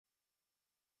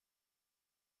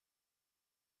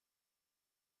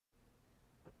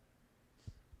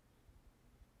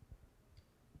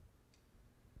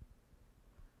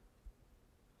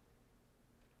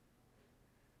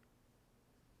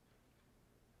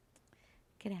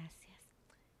Gracias.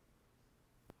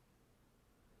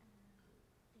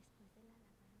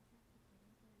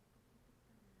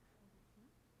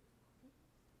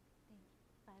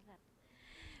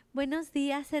 Buenos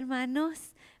días, hermanos.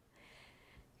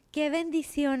 Qué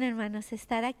bendición, hermanos,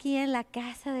 estar aquí en la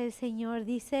casa del Señor.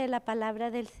 Dice la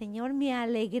palabra del Señor: me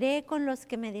alegré con los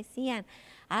que me decían,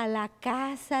 a la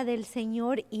casa del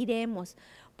Señor iremos,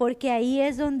 porque ahí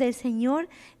es donde el Señor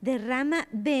derrama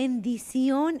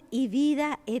bendición y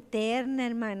vida eterna,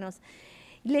 hermanos.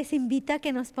 Les invito a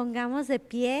que nos pongamos de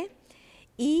pie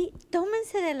y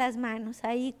tómense de las manos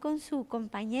ahí con su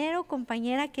compañero o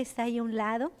compañera que está ahí a un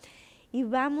lado. Y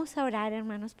vamos a orar,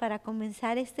 hermanos, para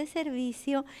comenzar este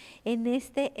servicio en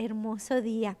este hermoso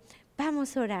día.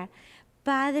 Vamos a orar.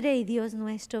 Padre y Dios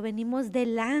nuestro, venimos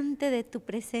delante de tu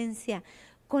presencia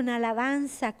con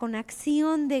alabanza, con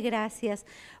acción de gracias,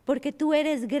 porque tú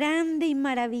eres grande y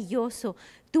maravilloso.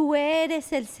 Tú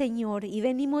eres el Señor y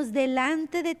venimos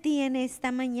delante de ti en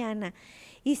esta mañana.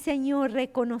 Y Señor,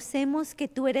 reconocemos que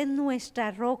tú eres nuestra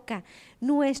roca,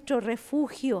 nuestro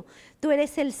refugio. Tú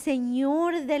eres el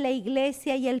Señor de la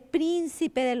iglesia y el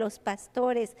príncipe de los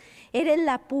pastores. Eres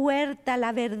la puerta,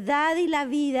 la verdad y la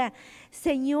vida.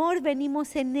 Señor,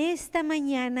 venimos en esta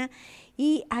mañana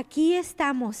y aquí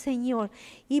estamos, Señor,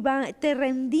 y te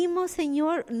rendimos,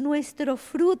 Señor, nuestro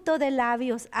fruto de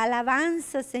labios,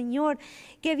 alabanza, Señor,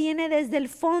 que viene desde el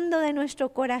fondo de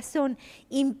nuestro corazón,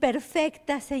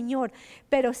 imperfecta, Señor,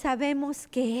 pero sabemos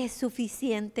que es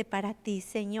suficiente para ti,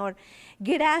 Señor.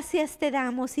 Gracias te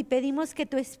damos y pedimos que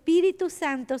tu Espíritu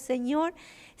Santo, Señor,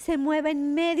 se mueva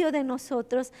en medio de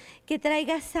nosotros, que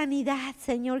traiga sanidad,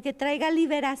 Señor, que traiga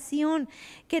liberación,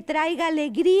 que traiga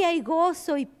alegría y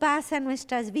gozo y paz a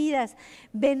nuestras vidas.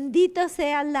 Bendito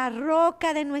sea la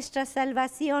roca de nuestra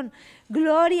salvación.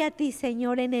 Gloria a ti,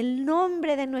 Señor, en el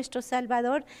nombre de nuestro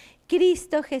Salvador,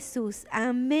 Cristo Jesús.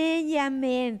 Amén y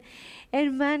amén.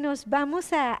 Hermanos,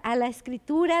 vamos a la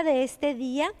escritura de este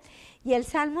día, y el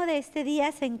salmo de este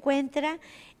día se encuentra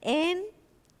en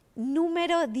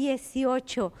número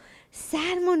 18,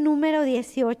 Salmo número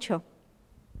 18.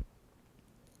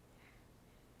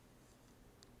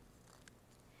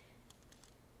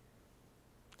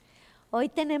 Hoy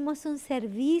tenemos un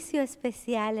servicio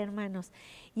especial, hermanos,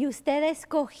 y usted ha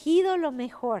escogido lo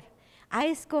mejor. Ha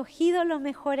escogido lo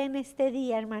mejor en este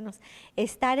día, hermanos,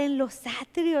 estar en los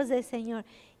atrios del Señor.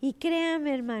 Y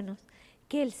créanme, hermanos,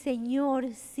 que el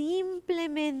Señor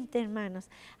simplemente, hermanos,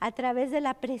 a través de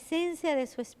la presencia de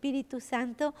su Espíritu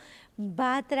Santo,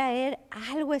 va a traer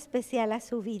algo especial a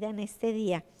su vida en este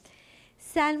día.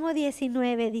 Salmo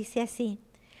 19 dice así: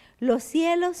 los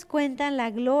cielos cuentan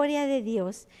la gloria de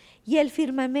Dios y el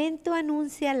firmamento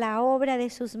anuncia la obra de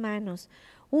sus manos.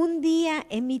 Un día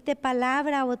emite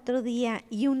palabra a otro día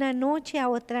y una noche a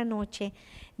otra noche.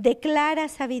 Declara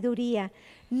sabiduría.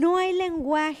 No hay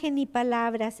lenguaje ni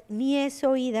palabras, ni es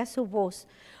oída su voz.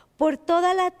 Por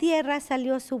toda la tierra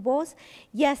salió su voz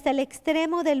y hasta el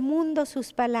extremo del mundo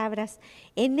sus palabras.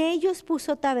 En ellos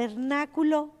puso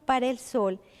tabernáculo para el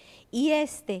sol. Y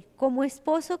como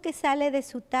esposo que sale de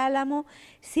su tálamo,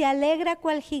 se alegra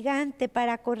cual gigante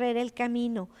para correr el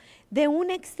camino. De un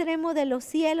extremo de los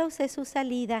cielos es su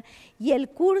salida, y el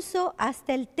curso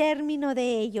hasta el término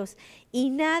de ellos,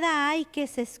 y nada hay que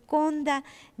se esconda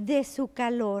de su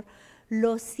calor.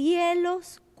 Los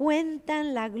cielos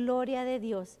cuentan la gloria de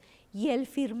Dios, y el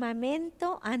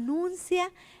firmamento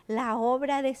anuncia la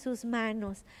obra de sus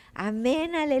manos.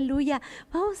 Amén, aleluya.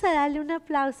 Vamos a darle un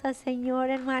aplauso al Señor,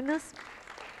 hermanos.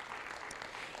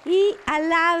 Y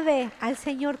alabe al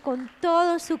Señor con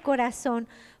todo su corazón.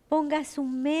 Ponga su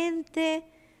mente,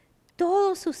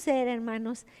 todo su ser,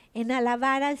 hermanos, en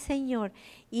alabar al Señor.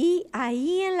 Y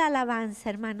ahí en la alabanza,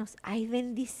 hermanos, hay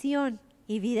bendición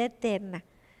y vida eterna.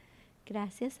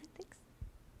 Gracias, Alex.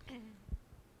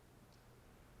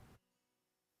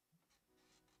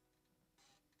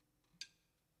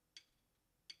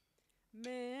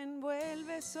 Me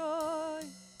envuelves hoy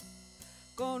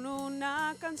con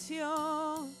una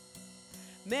canción,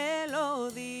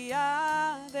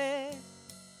 melodía de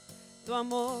tu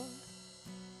amor.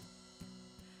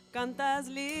 Cantas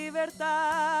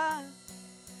libertad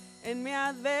en mi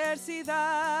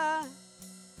adversidad,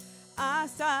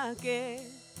 hasta que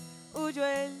huyó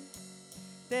el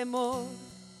temor.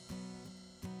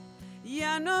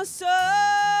 Ya no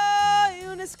soy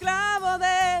un esclavo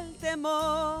del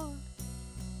temor,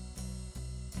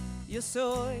 yo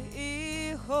soy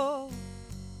hijo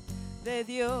de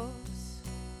Dios.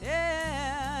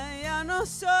 Ya no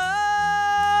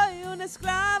soy un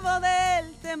esclavo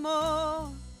del temor,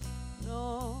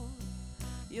 no,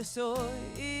 yo soy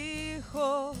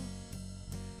hijo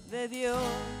de Dios.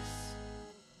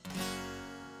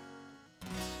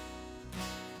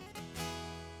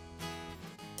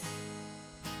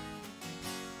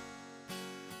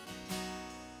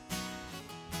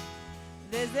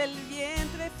 desde el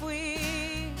vientre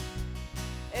fui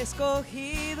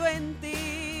escogido en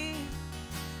ti,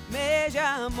 me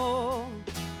llamó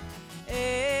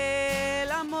el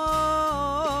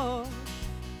amor.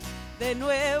 De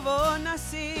nuevo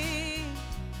nací,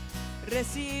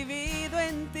 recibido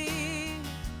en ti,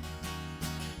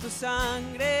 tu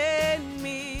sangre en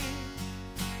mí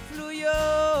fluyó.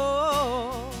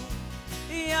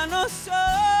 Y ya no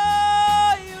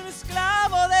soy un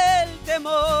esclavo del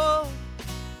temor,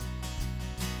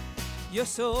 yo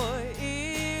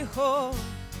soy hijo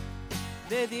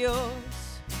de Dios.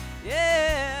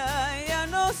 Yeah, ya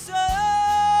no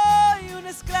soy un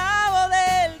esclavo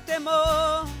del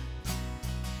temor,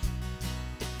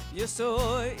 yo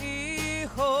soy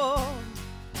hijo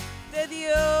de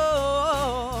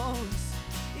Dios.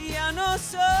 Ya no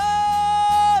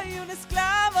soy un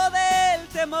esclavo del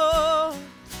temor,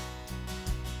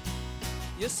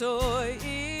 yo soy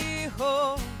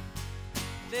hijo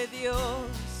de Dios.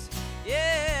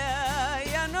 Yeah,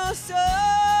 ya no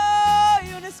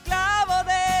soy un esclavo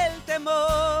del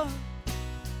temor,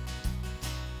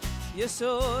 yo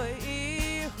soy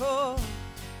hijo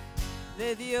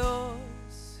de Dios.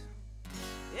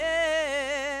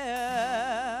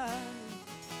 Yeah.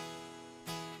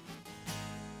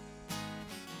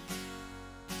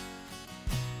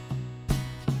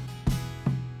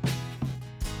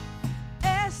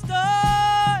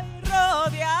 Estoy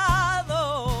rodeado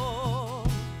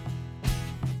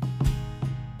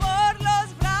por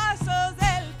los brazos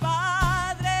del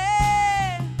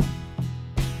Padre.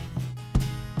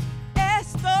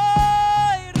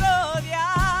 Estoy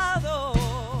rodeado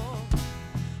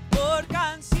por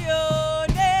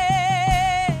canciones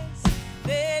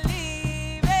de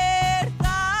libertad.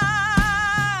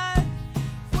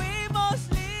 Fuimos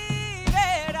liberados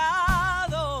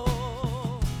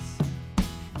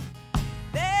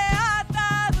de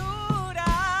ataduras.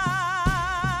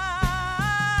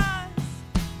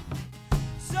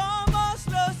 Somos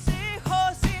los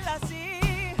hijos y las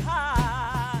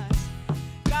hijas.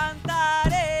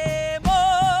 Cantaremos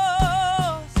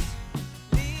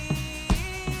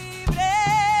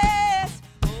libres.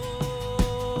 Oh,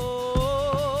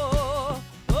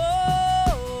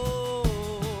 oh,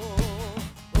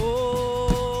 oh,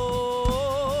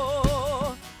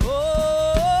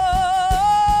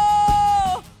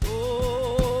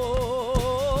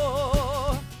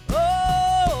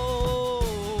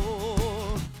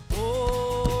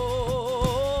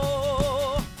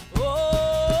 oh, oh,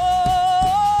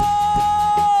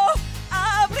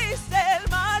 abriste el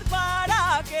mar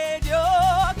para que yo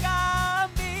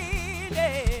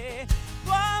camine.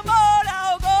 Tu amor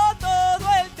ahogó todo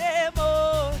el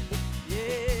temor.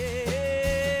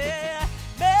 Yeah.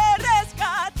 Me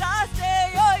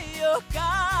rescataste y hoy yo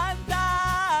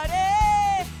cantaré.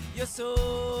 Yo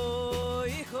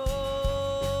soy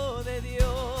hijo de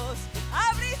Dios.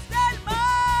 Abriste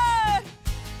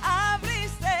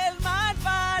el mar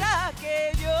para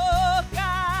que yo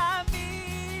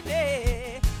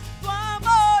camine. Tu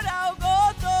amor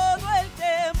ahogó todo el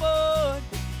temor.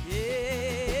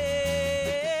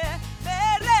 Yeah.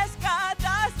 Me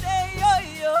rescataste y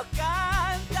hoy yo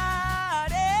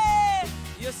cantaré.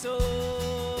 Yo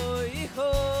soy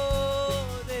hijo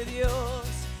de Dios.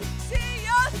 Sí,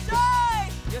 yo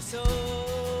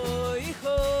soy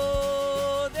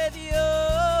hijo de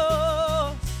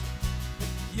Dios.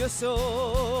 Yo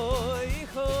soy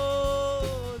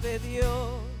hijo de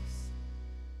Dios.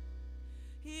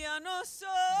 Ya no soy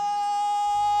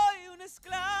un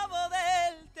esclavo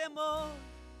del temor,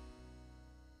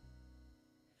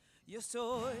 yo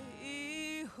soy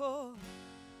hijo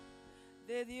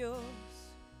de Dios.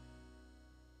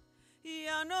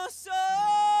 Ya no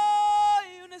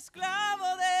soy un esclavo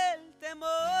del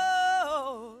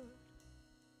temor,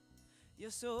 yo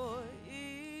soy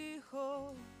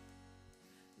hijo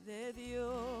de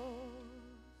Dios.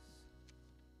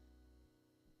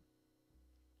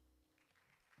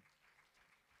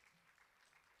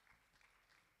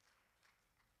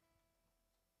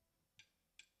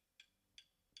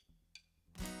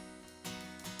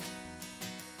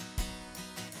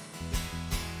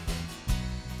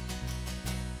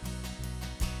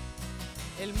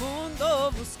 El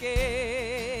mundo busqué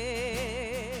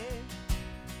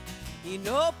y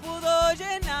no pudo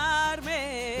llenarme.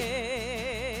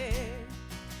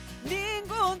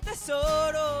 Ningún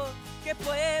tesoro que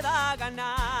pueda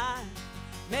ganar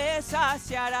me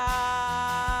saciará.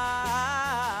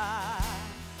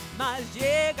 Mas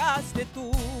llegaste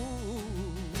tú,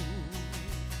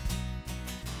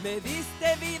 me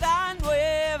diste vida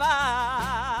nueva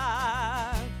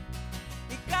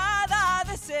y cada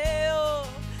deseo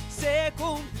se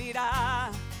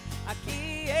cumplirá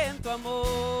aquí tu amor.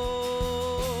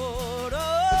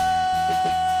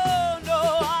 Oh,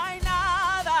 no hay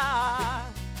nada,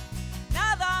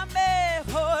 nada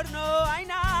mejor, no hay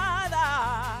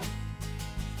nada,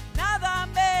 nada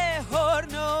mejor,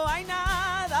 no hay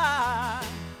nada,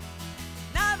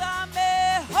 nada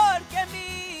mejor que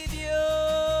mi Dios.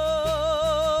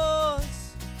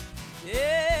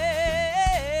 Yeah.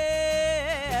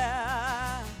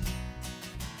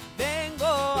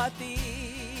 Vengo a ti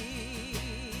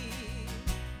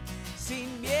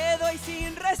sin miedo y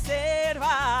sin reservas.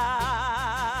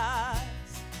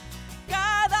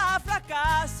 Cada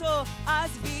fracaso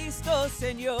has visto,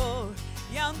 Señor,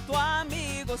 y aun tu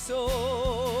amigo soy,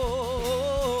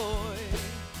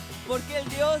 porque el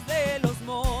Dios de los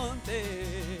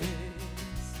montes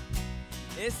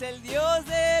es el Dios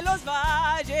de los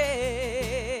valles.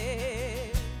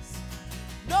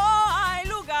 No hay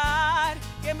lugar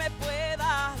que me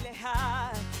pueda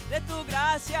alejar de tu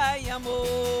gracia y amor.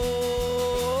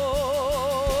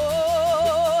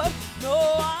 No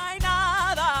hay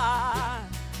nada,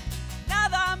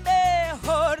 nada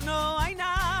mejor, no hay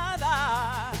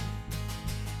nada,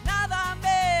 nada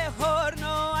mejor,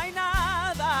 no hay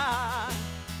nada,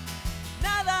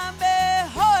 nada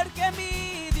mejor que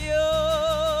mi Dios.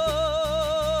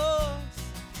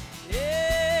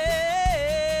 Yeah.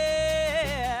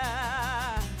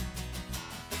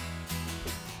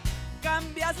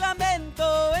 Cambias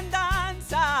lamento en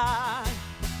danza,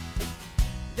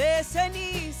 de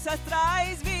cenizas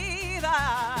traes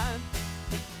vida,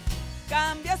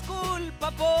 cambias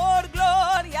culpa por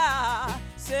gloria,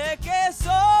 sé que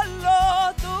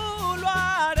solo tú lo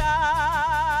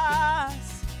harás.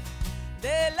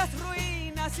 De las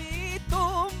ruinas y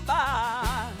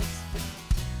tumbas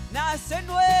nacen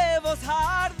nuevos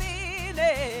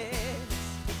jardines,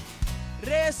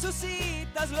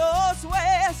 resucitas los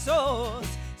huesos,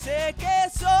 sé que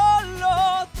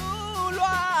solo tú lo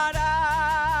harás.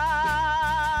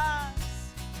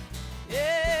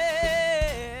 Yeah.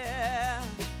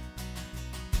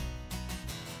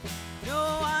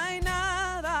 No hay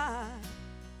nada,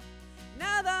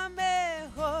 nada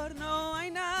mejor, no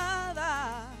hay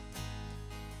nada,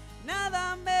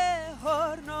 nada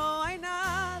mejor, no hay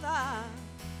nada,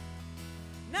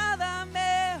 nada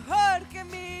mejor que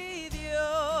mi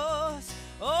Dios.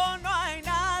 Oh, no hay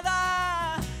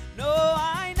nada, no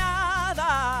hay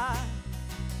nada,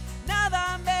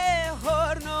 nada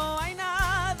mejor, no hay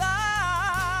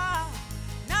nada,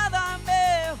 nada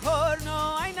mejor,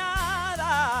 no hay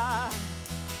nada,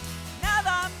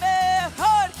 nada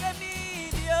mejor que mi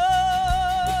Dios.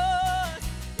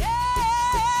 Yeah.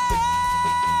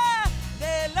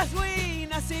 De las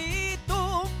ruinas y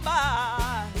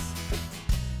tumbas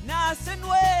nacen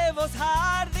nuevos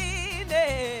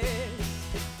jardines,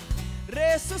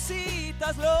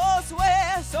 resucitas los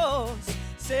huesos,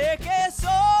 sé que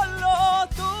solo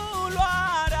tú lo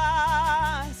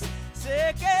harás,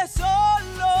 sé que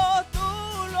solo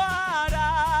tú lo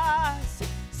harás,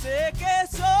 sé que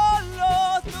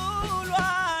solo tú lo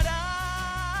harás.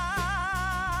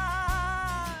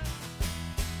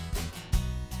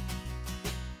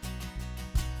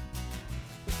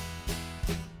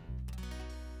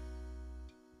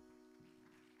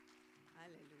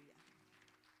 Aleluya.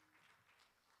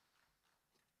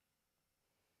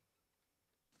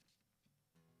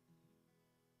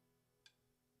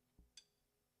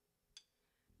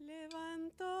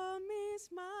 Levanto mis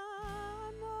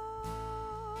manos,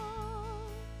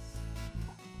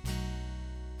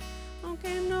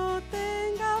 aunque no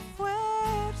tenga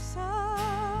fuerzas.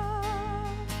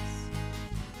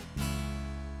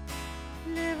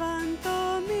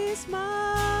 Levanto mis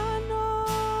manos,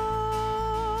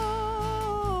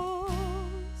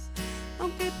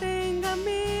 aunque tenga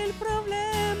mil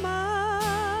problemas.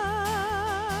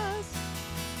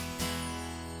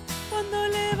 Cuando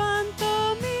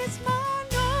levanto mis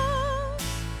manos,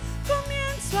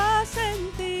 comienzo a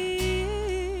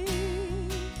sentir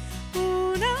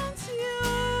una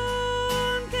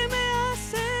unción que me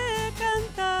hace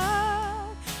cantar.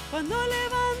 Cuando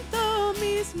levanto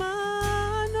mis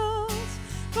manos,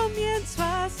 comienzo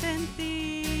a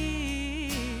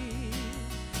sentir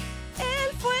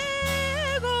el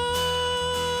fuego.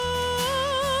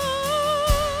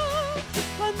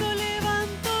 Cuando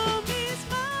levanto mis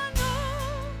manos,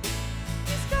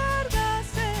 mis cargas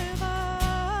se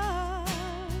van,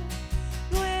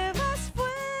 nuevas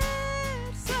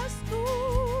fuerzas tú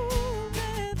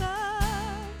me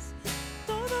das.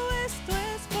 Todo esto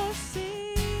es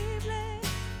posible,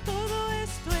 todo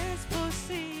esto es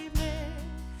posible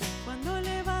cuando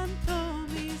levanto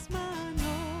mis manos.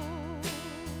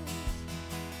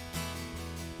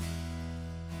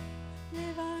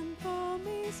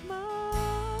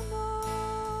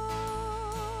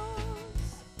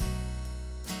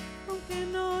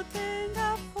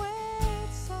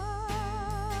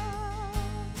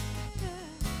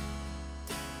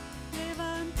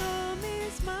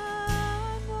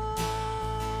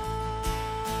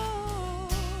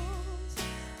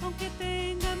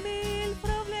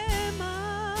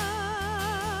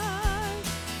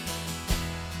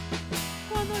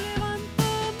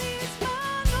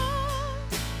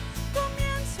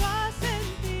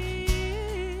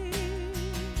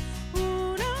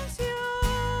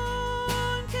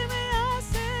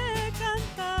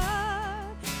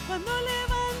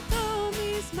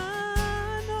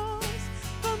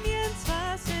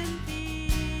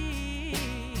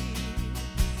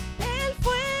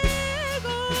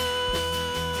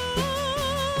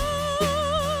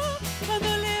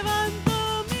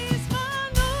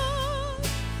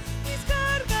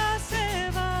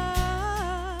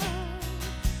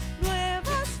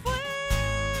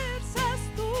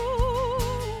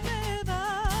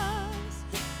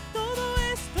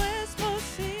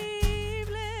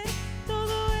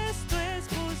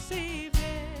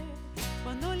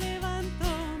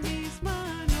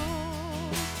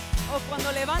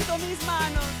 levanto mis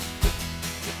manos,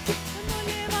 cuando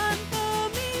levanto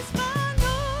mis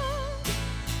manos,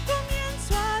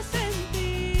 comienzo a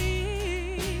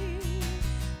sentir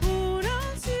una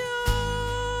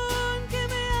unción que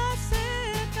me hace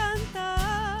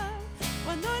cantar.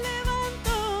 Cuando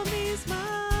levanto mis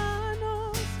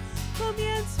manos,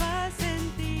 comienzo a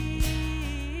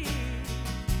sentir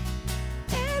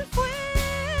el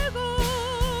fuego.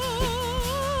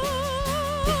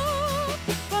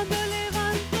 Cuando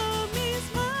levanto mis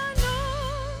manos,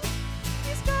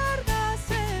 mis cargas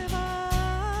se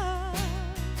van.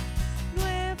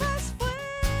 Nuevas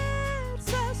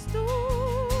fuerzas tú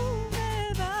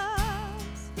me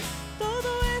das.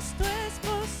 Todo esto es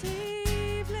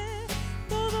posible,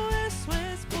 todo eso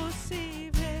es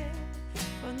posible.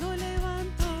 Cuando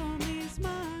levanto mis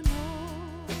manos,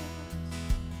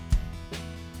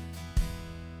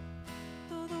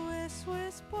 todo eso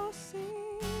es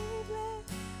posible,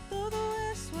 todo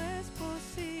eso es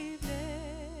posible.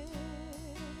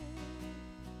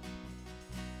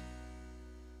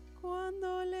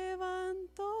 Cuando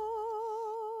levanto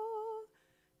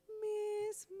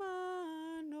mis manos.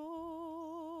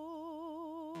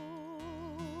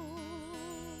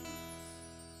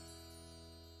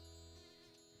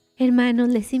 Hermanos,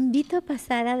 les invito a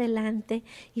pasar adelante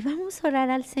y vamos a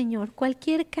orar al Señor.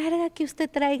 Cualquier carga que usted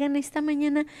traiga en esta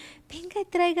mañana, venga y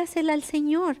tráigasela al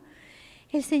Señor.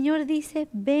 El Señor dice,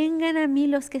 vengan a mí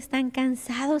los que están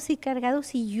cansados y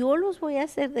cargados y yo los voy a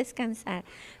hacer descansar.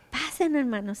 Pasen,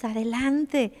 hermanos,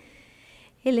 adelante.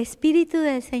 El Espíritu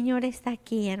del Señor está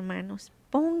aquí, hermanos.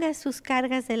 Ponga sus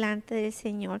cargas delante del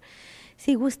Señor.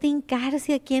 Si gusta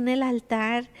hincarse aquí en el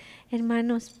altar,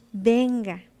 hermanos,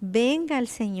 venga al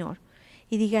Señor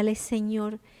y dígale,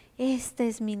 Señor, esta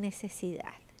es mi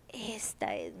necesidad,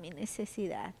 esta es mi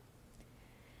necesidad.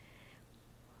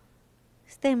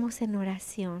 Estemos en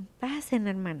oración. Pasen,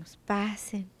 hermanos,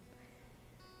 pasen.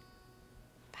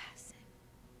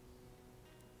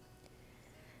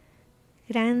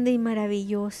 Grande y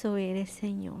maravilloso eres,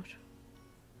 Señor.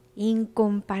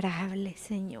 Incomparable,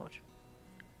 Señor.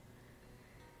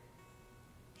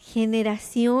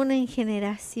 Generación en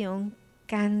generación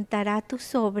cantará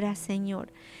tus obras,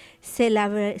 Señor.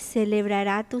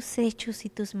 Celebrará tus hechos y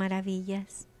tus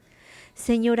maravillas.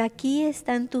 Señor, aquí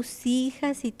están tus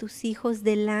hijas y tus hijos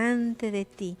delante de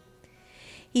ti.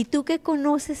 Y tú que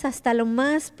conoces hasta lo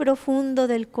más profundo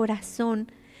del corazón,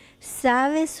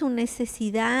 sabes su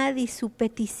necesidad y su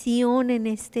petición en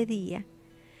este día.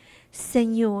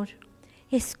 Señor,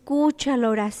 escucha la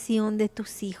oración de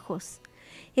tus hijos.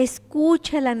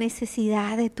 Escucha la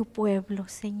necesidad de tu pueblo,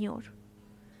 Señor.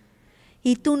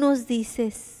 Y tú nos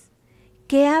dices,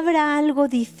 ¿que habrá algo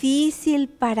difícil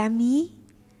para mí?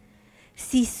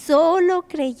 Si solo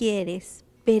creyeres,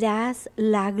 verás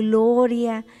la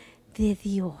gloria de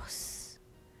Dios.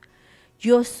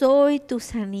 Yo soy tu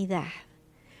sanidad.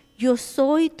 Yo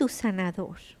soy tu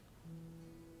sanador.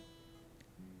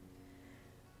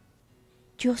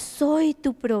 Yo soy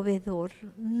tu proveedor.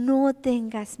 No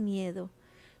tengas miedo.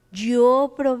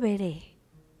 Yo proveeré.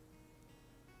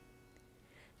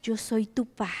 Yo soy tu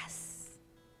paz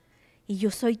y yo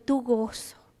soy tu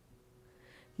gozo.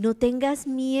 No tengas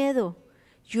miedo.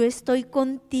 Yo estoy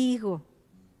contigo.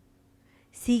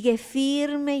 Sigue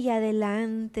firme y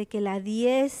adelante, que la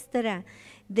diestra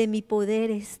de mi poder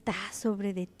está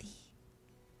sobre de ti.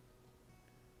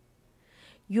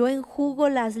 Yo enjugo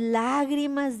las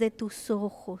lágrimas de tus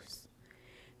ojos.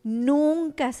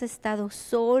 Nunca has estado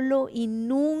solo y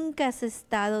nunca has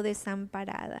estado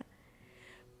desamparada,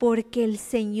 porque el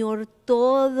Señor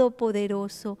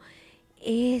Todopoderoso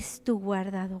es tu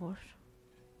guardador.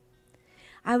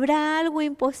 ¿Habrá algo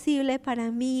imposible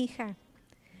para mi hija?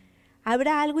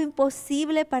 ¿Habrá algo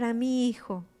imposible para mi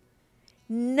hijo?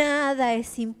 Nada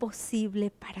es imposible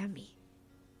para mí.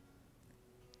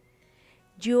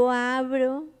 Yo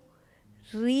abro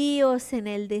ríos en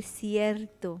el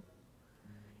desierto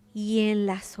y en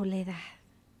la soledad.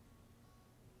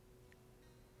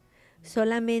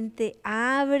 Solamente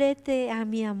ábrete a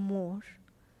mi amor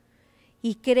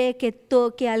y cree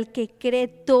que al que cree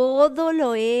todo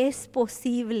lo es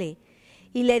posible.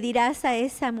 Y le dirás a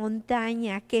esa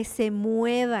montaña que se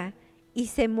mueva y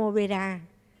se moverá.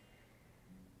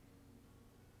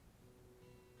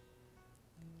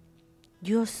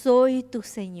 Yo soy tu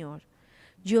Señor.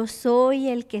 Yo soy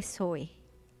el que soy.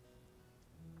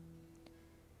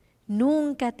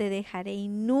 Nunca te dejaré y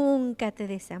nunca te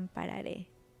desampararé.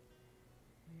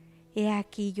 He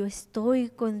aquí, yo estoy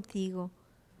contigo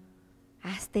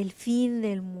hasta el fin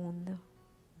del mundo.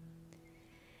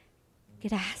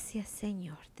 Gracias,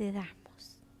 Señor, te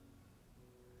damos.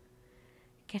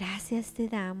 Gracias te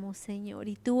damos, Señor,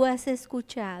 y tú has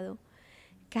escuchado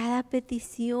cada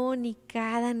petición y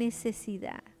cada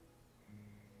necesidad.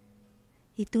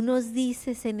 Y tú nos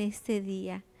dices en este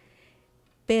día,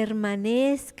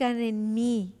 permanezcan en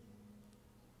mí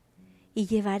y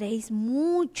llevaréis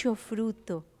mucho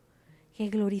fruto que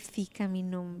glorifica mi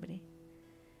nombre.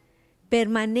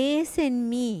 Permanece en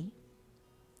mí.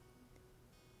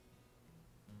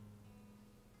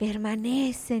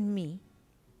 Permanece en mí.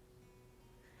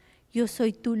 Yo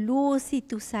soy tu luz y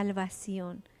tu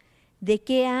salvación. ¿De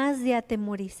qué has de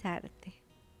atemorizarte?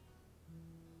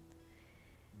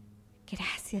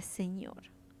 Gracias, Señor.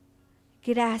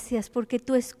 Gracias porque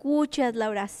tú escuchas la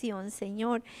oración,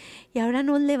 Señor. Y ahora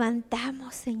nos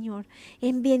levantamos, Señor,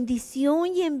 en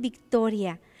bendición y en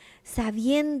victoria,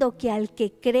 sabiendo que al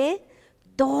que cree,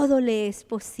 todo le es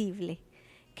posible.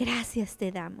 Gracias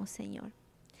te damos, Señor.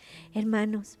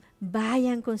 Hermanos,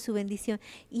 vayan con su bendición.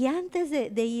 Y antes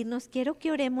de irnos, quiero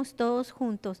que oremos todos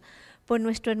juntos por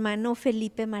nuestro hermano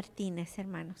Felipe Martínez,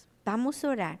 hermanos. Vamos a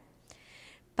orar.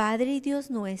 Padre y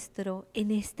Dios nuestro,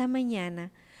 en esta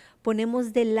mañana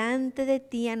ponemos delante de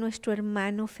ti a nuestro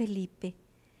hermano Felipe,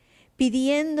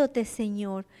 pidiéndote,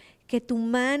 Señor, que tu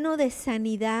mano de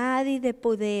sanidad y de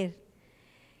poder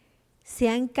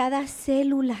sea en cada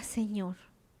célula, Señor,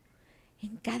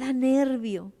 en cada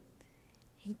nervio,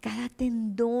 en cada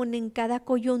tendón, en cada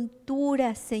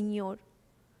coyuntura, Señor.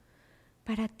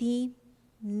 Para ti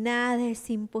nada es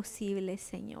imposible,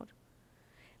 Señor.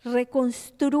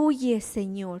 Reconstruye,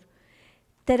 Señor.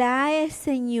 Trae,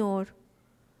 Señor,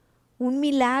 un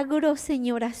milagro,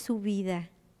 Señor, a su vida.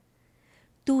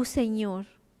 Tú, Señor,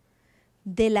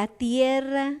 de la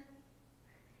tierra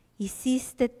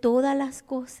hiciste todas las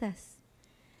cosas.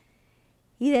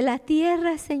 Y de la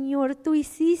tierra, Señor, tú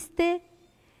hiciste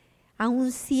a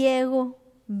un ciego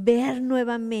ver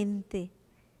nuevamente.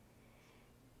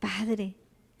 Padre,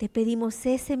 te pedimos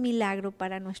ese milagro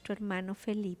para nuestro hermano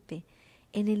Felipe.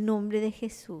 En el nombre de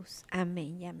Jesús.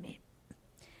 Amén y amén.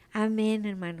 Amén,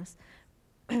 hermanos.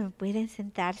 Pueden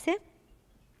sentarse.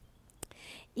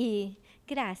 Y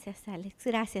gracias, Alex.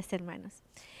 Gracias, hermanos.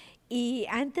 Y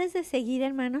antes de seguir,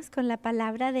 hermanos, con la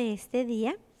palabra de este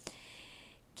día,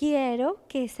 quiero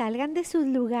que salgan de sus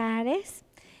lugares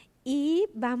y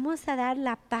vamos a dar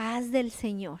la paz del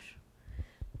Señor.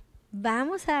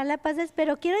 Vamos a dar la paz,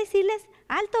 pero quiero decirles,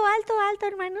 alto, alto, alto,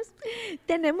 hermanos.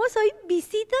 Tenemos hoy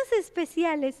visitas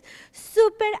especiales,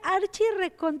 súper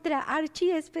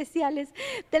archi especiales.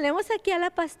 Tenemos aquí a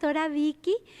la pastora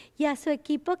Vicky y a su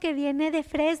equipo que viene de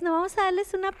Fresno. Vamos a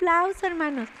darles un aplauso,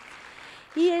 hermanos.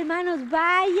 Y hermanos,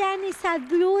 vayan y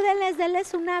salúdenles,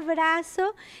 denles un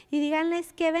abrazo y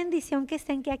díganles qué bendición que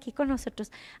estén aquí con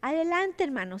nosotros. Adelante,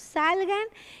 hermanos, salgan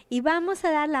y vamos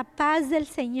a dar la paz del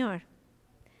Señor.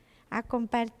 A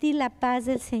compartir la paz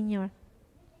del Señor.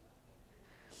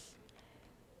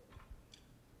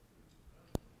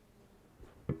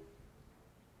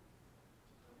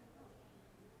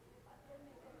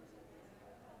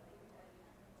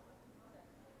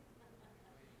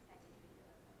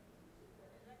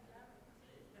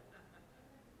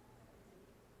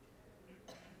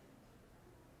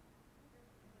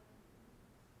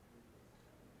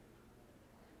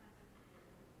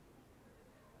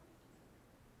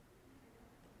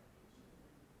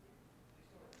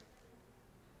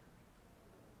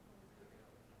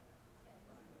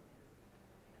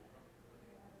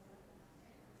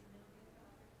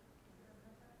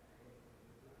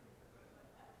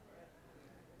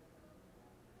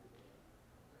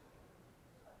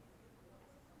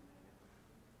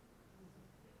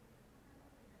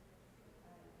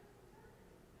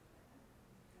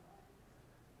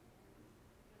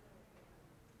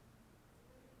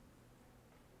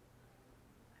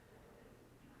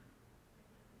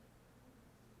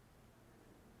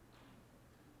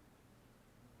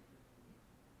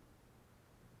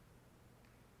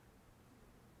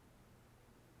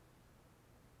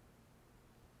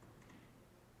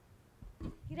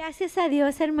 Gracias a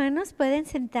Dios, hermanos, pueden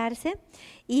sentarse.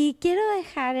 Y quiero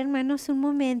dejar, hermanos, un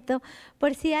momento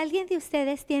por si alguien de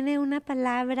ustedes tiene una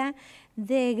palabra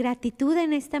de gratitud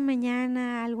en esta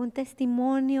mañana, algún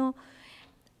testimonio,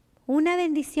 una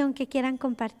bendición que quieran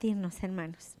compartirnos,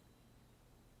 hermanos.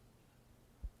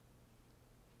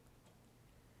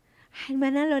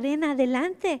 Hermana Lorena,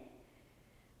 adelante.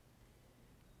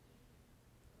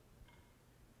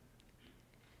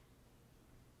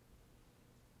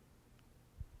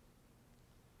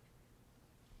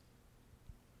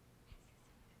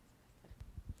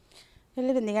 Dios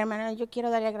les bendiga, hermano. Yo quiero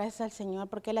darle gracias al Señor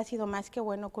porque Él ha sido más que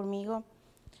bueno conmigo.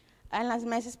 En los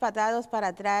meses pasados para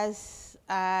atrás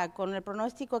con el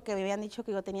pronóstico que me habían dicho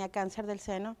que yo tenía cáncer del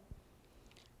seno.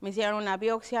 Me hicieron una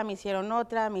biopsia, me hicieron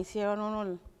otra, me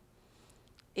hicieron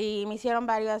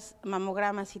varios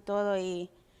mamogramas y todo, y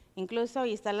incluso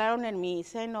instalaron en mi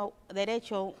seno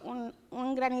derecho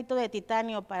un granito de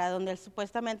titanio para donde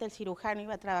supuestamente el cirujano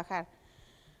iba a trabajar.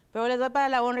 Pero les doy para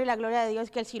la honra y la gloria de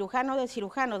Dios que el cirujano de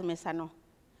cirujanos me sanó.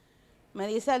 Me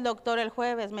dice el doctor el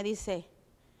jueves, me dice,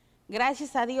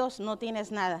 gracias a Dios no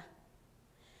tienes nada,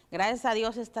 gracias a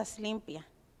Dios estás limpia.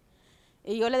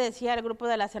 Y yo le decía al grupo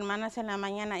de las hermanas en la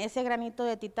mañana, ese granito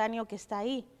de titanio que está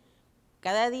ahí,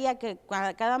 cada día,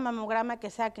 cada mamograma que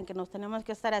saquen, que nos tenemos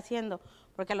que estar haciendo,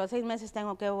 porque a los 6 meses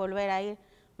tengo que volver a ir,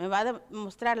 me va a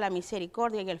demostrar la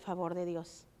misericordia y el favor de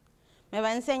Dios. Me va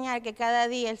a enseñar que cada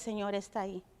día el Señor está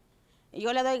ahí. Y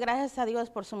yo le doy gracias a Dios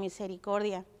por su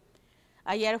misericordia.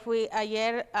 Ayer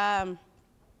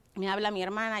me habla mi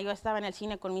hermana, yo estaba en el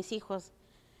cine con mis hijos,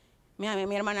 mi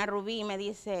hermana Rubí me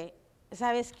dice,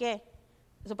 ¿sabes qué?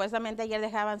 Supuestamente ayer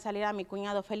dejaban salir a mi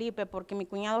cuñado Felipe porque mi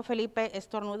cuñado Felipe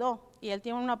estornudó y él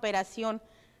tiene una operación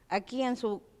aquí en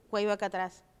su cuello acá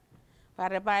atrás para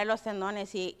reparar los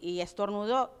tendones y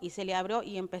estornudó y se le abrió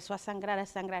y empezó a sangrar,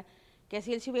 que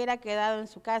si él se hubiera quedado en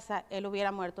su casa, él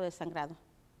hubiera muerto desangrado.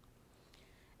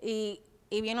 Y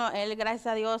vino él, gracias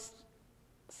a Dios,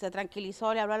 se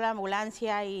tranquilizó, le habló a la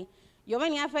ambulancia y yo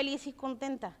venía feliz y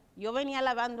contenta. Yo venía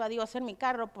alabando a Dios en mi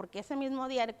carro porque ese mismo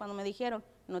día cuando me dijeron,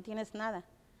 no tienes nada.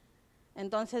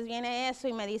 Entonces viene eso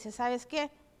y me dice, ¿sabes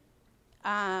qué?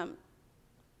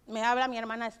 Me habla mi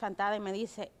hermana espantada y me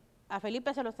dice, a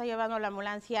Felipe se lo está llevando a la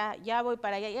ambulancia, ya voy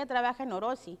para allá. Ella trabaja en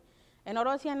Orosi. En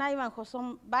Orosi, en Ivanhoe,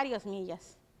 son varias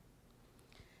millas.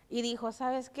 Y dijo,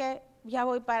 ¿sabes qué? Ya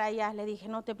voy para allá. Le dije,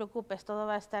 no te preocupes, todo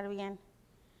va a estar bien.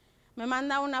 Me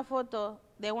manda una foto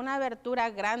de una abertura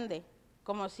grande,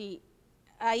 como si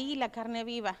ahí la carne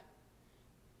viva.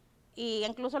 Y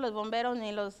incluso los bomberos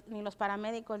ni los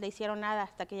paramédicos le hicieron nada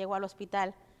hasta que llegó al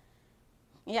hospital.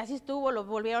 Y así estuvo, lo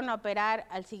volvieron a operar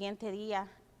al siguiente día,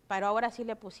 pero ahora sí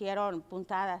le pusieron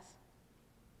puntadas.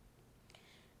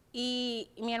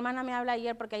 Y mi hermana me habla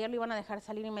ayer porque ayer lo iban a dejar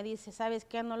salir y me dice, ¿sabes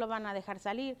qué? No lo van a dejar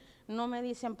salir, no me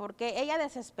dicen por qué. Ella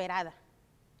desesperada.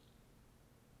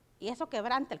 Y eso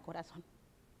quebranta el corazón.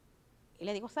 Y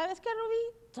le digo, ¿sabes qué,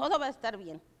 Rubí? Todo va a estar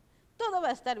bien, todo va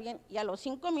a estar bien. Y a los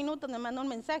 5 minutos me manda un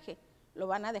mensaje, lo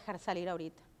van a dejar salir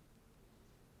ahorita.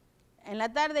 En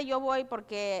la tarde yo voy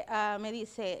porque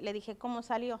le dije, ¿cómo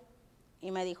salió?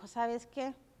 Y me dijo, ¿sabes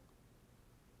qué?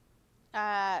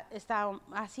 Está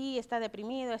así, está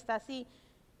deprimido, está así.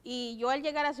 Y yo al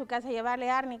llegar a su casa a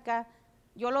llevarle árnica,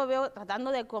 yo lo veo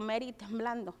tratando de comer y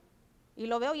temblando. Y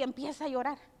lo veo y empieza a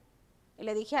llorar. Y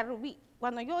le dije a Rubí,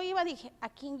 cuando yo iba dije, ¿a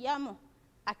quién llamo?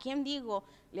 ¿A quién digo?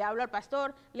 Le hablo al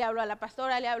pastor, le hablo a la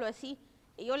pastora, le hablo así.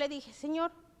 Y yo le dije,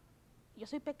 Señor, yo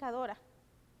soy pecadora,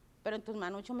 pero en tus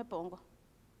manos yo me pongo.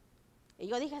 Y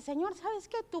yo dije, Señor, ¿sabes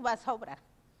qué? Tú vas a obrar.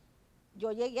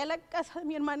 Yo llegué a la casa de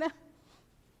mi hermana.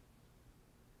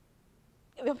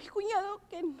 Veo a mi cuñado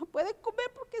que no puede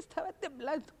comer porque estaba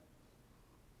temblando.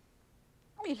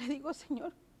 Y le digo,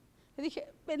 Señor, le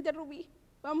dije, vente Rubí,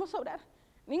 vamos a orar.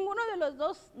 Ninguno de los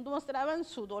dos mostraban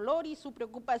su dolor y su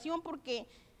preocupación porque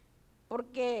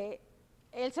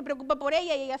él se preocupa por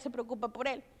ella y ella se preocupa por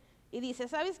él. Y dice,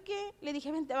 ¿sabes qué? Le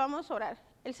dije, vente, vamos a orar.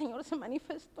 El Señor se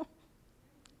manifestó,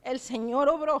 el Señor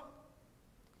obró.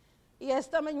 Y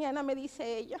esta mañana me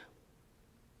dice ella,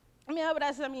 me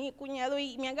abraza a mi cuñado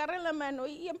y me agarra en la mano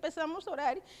y empezamos a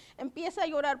orar. Empieza a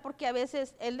llorar porque a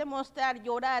veces el demostrar,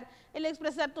 llorar, el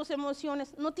expresar tus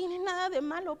emociones no tiene nada de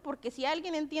malo, porque si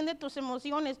alguien entiende tus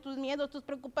emociones, tus miedos, tus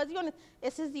preocupaciones,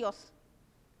 ese es Dios.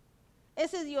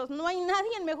 Ese es Dios. No hay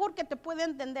nadie mejor que te pueda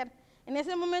entender. En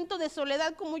ese momento de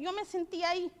soledad, como yo me sentía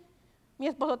ahí, mi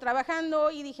esposo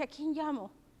trabajando, y dije, ¿a quién llamo?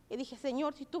 Y dije,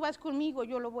 Señor, si tú vas conmigo,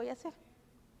 yo lo voy a hacer.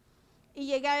 Y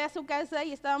llegué a su casa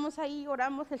y estábamos ahí,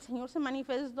 oramos, el Señor se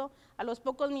manifestó. A los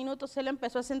pocos minutos él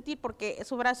empezó a sentir, porque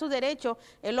su brazo derecho,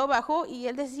 él lo bajó y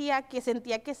él decía que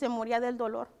sentía que se moría del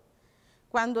dolor.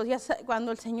 Cuando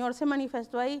el Señor se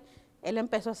manifestó ahí, él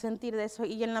empezó a sentir de eso.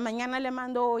 Y en la mañana le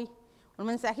mandó hoy un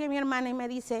mensaje a mi hermana y me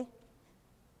dice,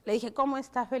 le dije, ¿cómo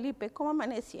está Felipe? ¿Cómo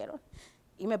amanecieron?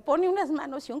 Y me pone unas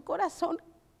manos y un corazón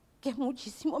que es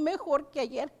muchísimo mejor que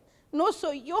ayer. No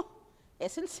soy yo.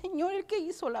 Es el Señor el que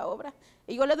hizo la obra.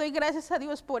 Y yo le doy gracias a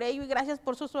Dios por ello y gracias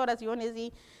por sus oraciones.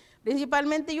 Y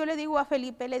principalmente yo le digo a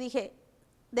Felipe, le dije,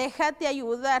 déjate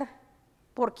ayudar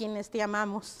por quienes te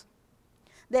amamos.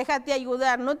 Déjate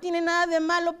ayudar. No tiene nada de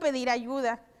malo pedir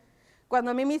ayuda. Cuando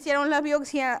a mí me hicieron la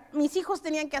biopsia, mis hijos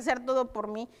tenían que hacer todo por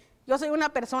mí. Yo soy una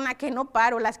persona que no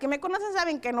paro. Las que me conocen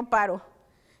saben que no paro.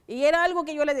 Y era algo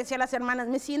que yo le decía a las hermanas,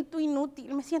 me siento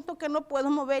inútil, me siento que no puedo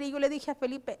mover. Y yo le dije a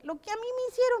Felipe, lo que a mí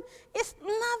me hicieron es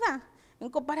nada en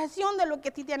comparación de lo que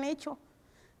a ti te han hecho.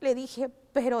 Le dije,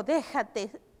 pero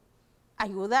déjate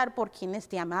ayudar por quienes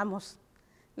te amamos.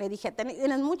 Le dije,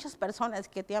 tienes muchas personas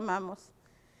que te amamos.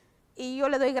 Y yo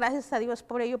le doy gracias a Dios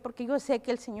por ello, porque yo sé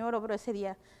que el Señor obró ese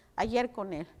día, ayer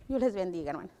con él. Dios les bendiga,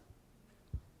 hermano.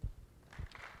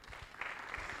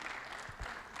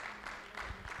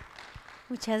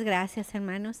 Muchas gracias,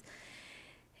 hermanos.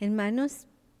 Hermanos,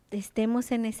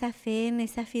 estemos en esa fe, en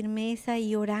esa firmeza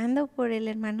y orando por el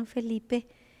hermano Felipe,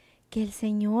 que el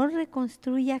Señor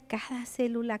reconstruya cada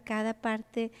célula, cada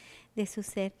parte de su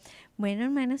ser. Bueno,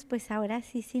 hermanos, pues ahora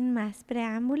sí, sin más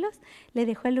preámbulos, le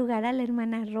dejo el lugar a la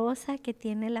hermana Rosa, que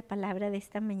tiene la palabra de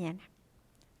esta mañana.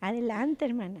 Adelante,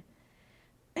 hermana.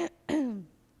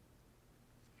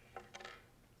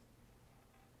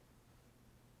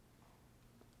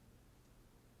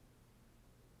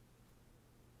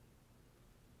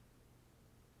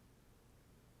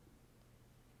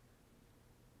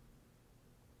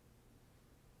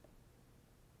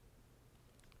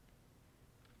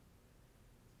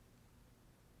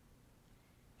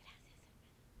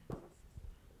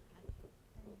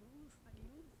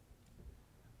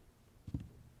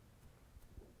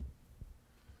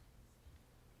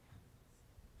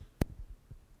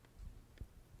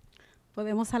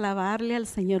 Podemos alabarle al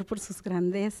Señor por sus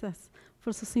grandezas,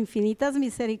 por sus infinitas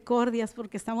misericordias,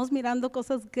 porque estamos mirando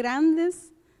cosas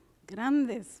grandes,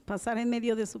 grandes, pasar en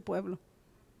medio de su pueblo.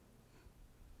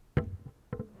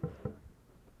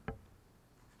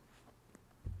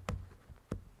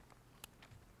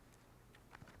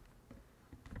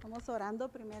 Vamos orando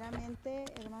primeramente,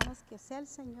 hermanos, que sea el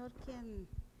Señor quien...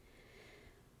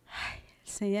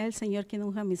 Sea el Señor quien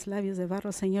unja mis labios de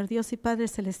barro. Señor Dios y Padre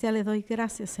Celestial, le doy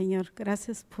gracias, Señor.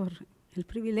 Gracias por el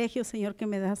privilegio, Señor, que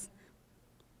me das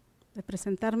de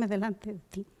presentarme delante de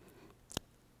ti.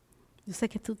 Yo sé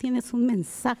que tú tienes un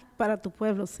mensaje para tu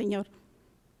pueblo, Señor,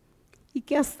 y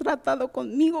que has tratado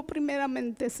conmigo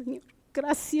primeramente, Señor.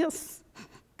 Gracias,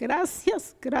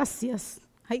 gracias, gracias.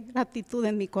 Hay gratitud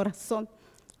en mi corazón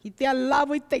y te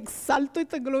alabo y te exalto y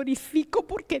te glorifico,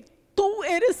 porque tú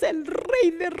eres el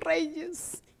Rey de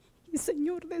Reyes y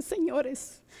Señor de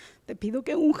Señores. Te pido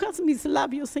que unjas mis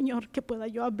labios, Señor, que pueda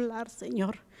yo hablar,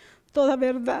 Señor, toda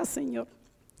verdad, Señor,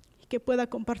 y que pueda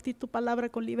compartir tu palabra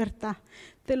con libertad.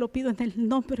 Te lo pido en el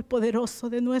nombre poderoso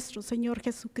de nuestro Señor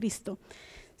Jesucristo.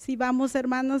 Si vamos,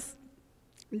 hermanos,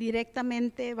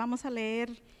 directamente vamos a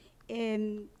leer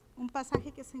en un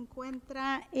pasaje que se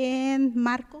encuentra en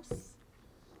Marcos.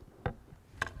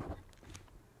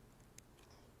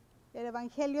 El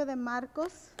Evangelio de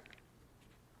Marcos,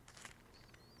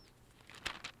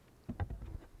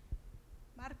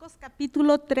 Marcos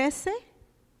capítulo 13,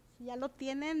 si ya lo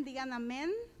tienen, digan amén,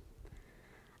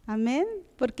 amén,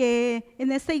 porque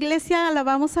en esta iglesia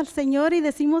alabamos al Señor y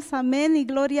decimos amén y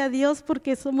gloria a Dios,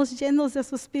 porque somos llenos de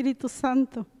su Espíritu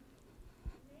Santo.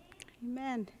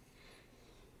 Amén.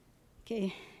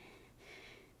 Okay.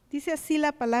 Dice así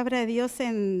la palabra de Dios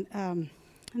en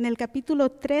el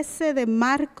capítulo 13 de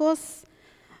Marcos.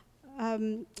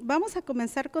 Vamos a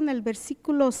comenzar con el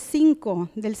versículo 5,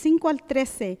 del 5 al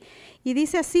 13, y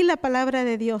dice así la palabra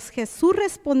de Dios. Jesús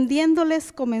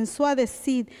respondiéndoles comenzó a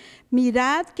decir: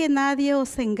 mirad que nadie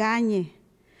os engañe,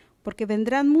 porque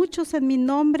vendrán muchos en mi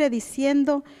nombre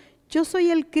diciendo: yo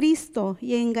soy el Cristo,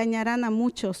 y engañarán a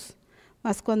muchos.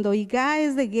 Mas cuando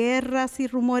oigáis de guerras y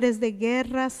rumores de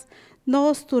guerras, no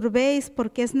os turbéis,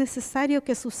 porque es necesario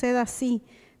que suceda así,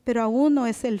 pero aún no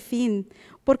es el fin.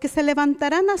 Porque se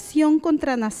levantará nación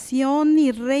contra nación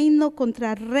y reino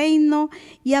contra reino,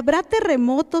 y habrá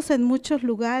terremotos en muchos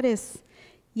lugares,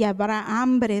 y habrá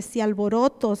hambres y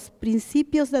alborotos,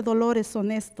 principios de dolores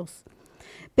son estos.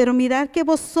 Pero mirad por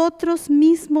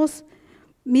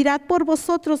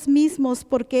vosotros mismos,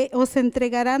 porque os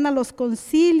entregarán a los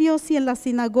concilios y en las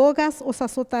sinagogas os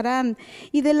azotarán,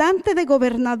 y delante de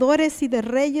gobernadores y de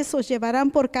reyes os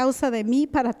llevarán por causa de mí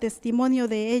para testimonio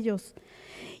de ellos.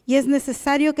 Y es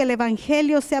necesario que el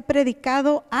evangelio sea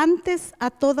predicado antes a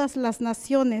todas las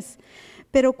naciones.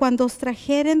 Pero cuando os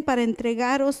trajeren para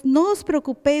entregaros, no os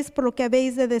preocupéis por lo que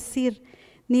habéis de decir,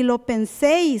 ni lo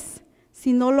penséis,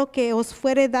 sino lo que os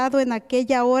fuere dado en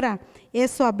aquella hora,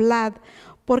 eso hablad.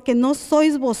 Porque no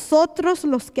sois vosotros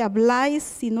los que habláis,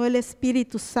 sino el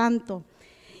Espíritu Santo.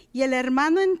 Y el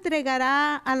hermano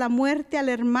entregará a la muerte al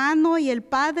hermano, y el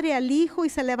padre al hijo, y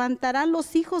se levantarán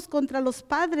los hijos contra los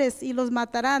padres y los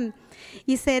matarán.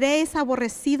 Y seréis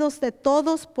aborrecidos de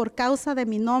todos por causa de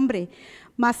mi nombre.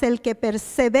 Mas el que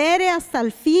persevere hasta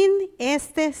el fin,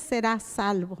 éste será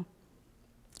salvo.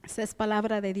 Esa es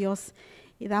palabra de Dios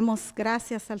y damos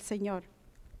gracias al Señor.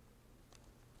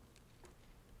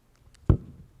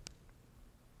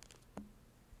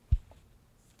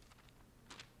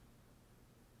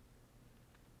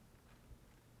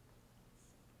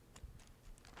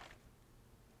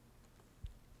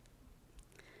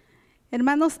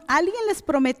 Hermanos, alguien les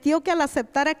prometió que al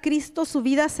aceptar a Cristo su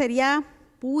vida sería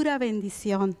pura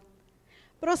bendición,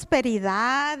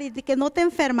 prosperidad y que no te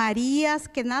enfermarías,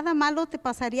 que nada malo te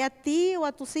pasaría a ti o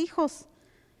a tus hijos,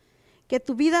 que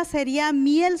tu vida sería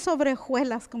miel sobre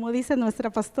hojuelas, como dice nuestra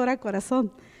pastora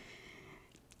Corazon.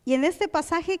 Y en este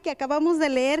pasaje que acabamos de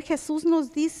leer, Jesús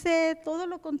nos dice todo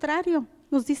lo contrario,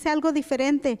 nos dice algo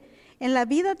diferente. En la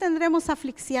vida tendremos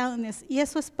aflicciones y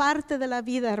eso es parte de la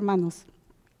vida, hermanos.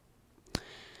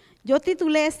 Yo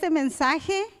titulé este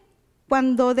mensaje,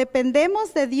 cuando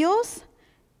dependemos de Dios,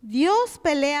 Dios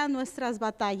pelea nuestras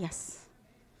batallas.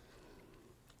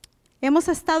 Hemos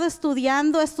estado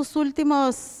estudiando estos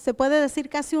últimos, se puede decir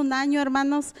casi un año,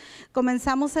 hermanos.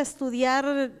 Comenzamos a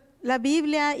estudiar la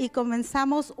Biblia y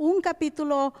comenzamos un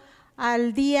capítulo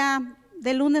al día,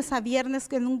 de lunes a viernes,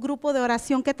 en un grupo de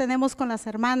oración que tenemos con las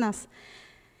hermanas.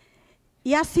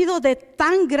 Y ha sido de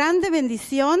tan grande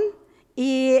bendición.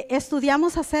 Y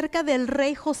estudiamos acerca del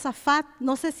rey Josafat.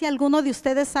 No sé si alguno de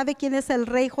ustedes sabe quién es el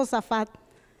rey Josafat.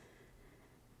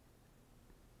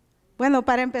 Bueno,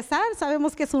 para empezar,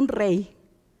 sabemos que es un rey.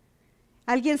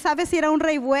 ¿Alguien sabe si era un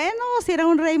rey bueno o si era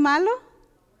un rey malo?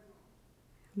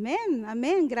 Amén,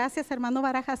 amén. Gracias, hermano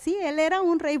Baraja. Sí, él era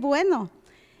un rey bueno.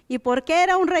 ¿Y por qué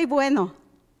era un rey bueno?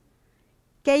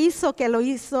 ¿Qué hizo que lo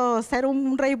hizo ser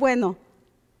un rey bueno?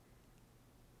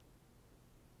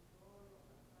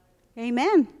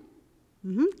 Amén.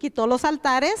 Quitó los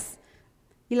altares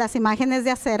y las imágenes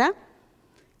de acera,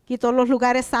 quitó los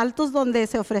lugares altos donde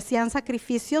se ofrecían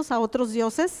sacrificios a otros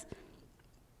dioses.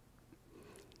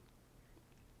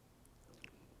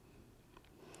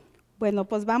 Bueno,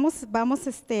 pues vamos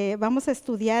a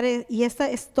estudiar y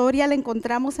esta historia la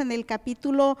encontramos en el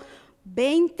capítulo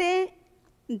 20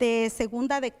 de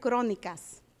Segunda de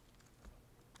Crónicas.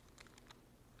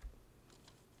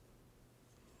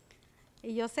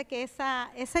 Y yo sé que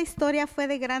esa historia fue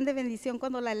de grande bendición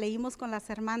cuando la leímos con las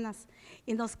hermanas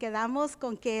y nos quedamos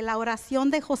con que la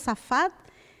oración de Josafat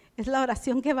es la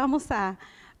oración que vamos a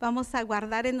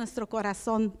guardar en nuestro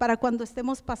corazón para cuando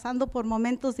estemos pasando por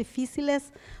momentos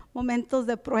difíciles, momentos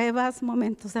de pruebas,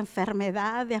 momentos de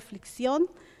enfermedad, de aflicción,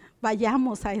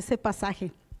 vayamos a ese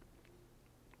pasaje.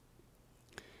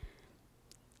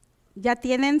 ¿Ya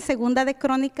tienen Segunda de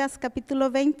Crónicas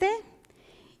capítulo 20?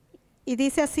 Y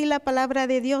dice así la palabra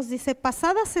de Dios, dice: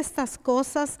 pasadas estas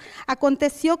cosas,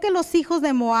 aconteció que los hijos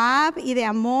de Moab y de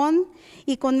Amón,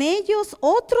 y con ellos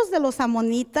otros de los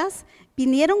amonitas,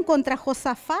 vinieron contra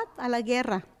Josafat a la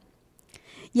guerra.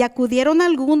 Y acudieron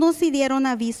algunos y dieron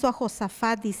aviso a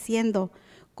Josafat, diciendo: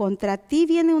 contra ti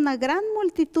viene una gran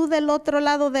multitud del otro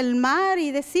lado del mar y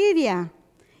de Siria.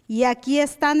 Y aquí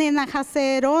están en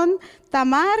Haserón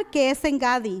Tamar, que es en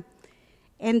Gadi.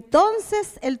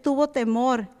 Entonces él tuvo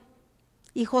temor.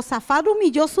 Y Josafat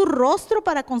humilló su rostro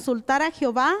para consultar a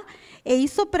Jehová e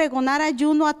hizo pregonar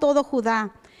ayuno a todo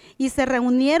Judá. Y se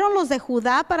reunieron los de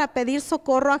Judá para pedir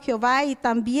socorro a Jehová, y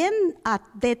también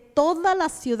de todas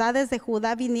las ciudades de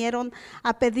Judá vinieron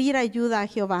a pedir ayuda a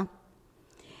Jehová.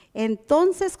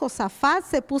 Entonces Josafat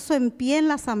se puso en pie en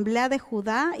la asamblea de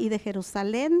Judá y de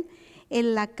Jerusalén,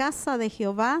 en la casa de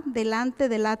Jehová, delante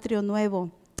del atrio nuevo.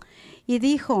 Y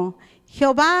dijo: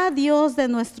 Jehová, Dios de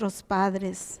nuestros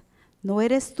padres, ¿no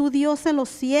eres tú Dios en los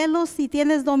cielos y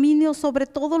tienes dominio sobre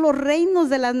todos los reinos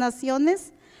de las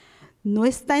naciones? ¿No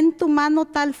está en tu mano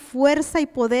tal fuerza y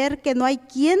poder que no hay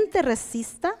quien te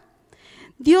resista?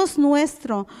 Dios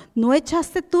nuestro, ¿no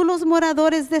echaste tú los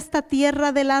moradores de esta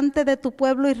tierra delante de tu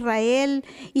pueblo Israel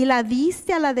y la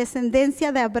diste a la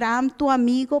descendencia de Abraham, tu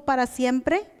amigo, para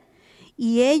siempre?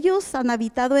 Y ellos han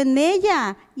habitado en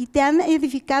ella y te han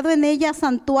edificado en ella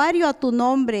santuario a tu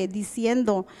nombre,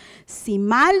 diciendo: si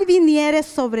mal vinieres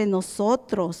sobre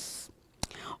nosotros,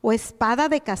 o espada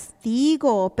de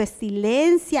castigo, o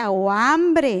pestilencia, o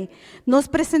hambre, nos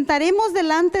presentaremos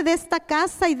delante de esta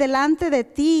casa y delante de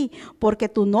ti, porque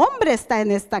tu nombre está en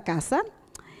esta casa.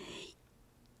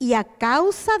 Y a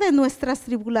causa de nuestras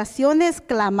tribulaciones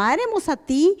clamaremos a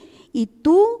ti, y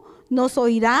tú nos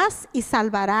oirás y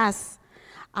salvarás.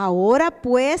 Ahora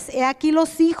pues, he aquí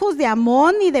los hijos de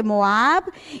Amón y de Moab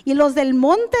y los del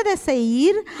monte de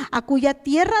Seir, a cuya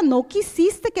tierra no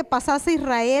quisiste que pasase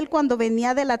Israel cuando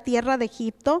venía de la tierra de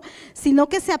Egipto, sino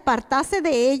que se apartase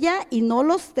de ella y no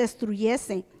los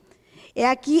destruyese. He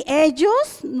aquí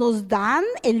ellos nos dan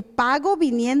el pago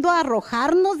viniendo a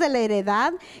arrojarnos de la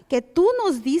heredad que tú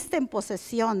nos diste en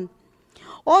posesión.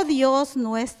 Oh Dios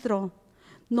nuestro,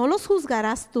 ¿no los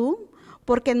juzgarás tú?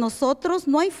 Porque nosotros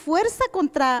no hay fuerza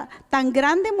contra tan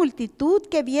grande multitud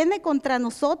que viene contra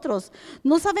nosotros.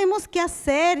 No sabemos qué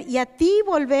hacer y a ti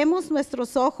volvemos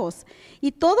nuestros ojos.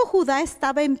 Y todo Judá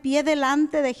estaba en pie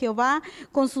delante de Jehová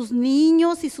con sus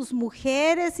niños y sus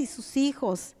mujeres y sus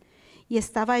hijos. Y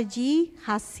estaba allí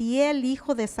Jaziel,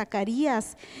 hijo de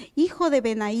Zacarías, hijo de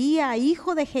Benaía,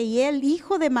 hijo de Jehiel,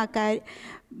 hijo de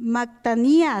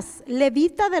Mactanías,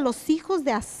 levita de los hijos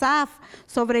de Asaf,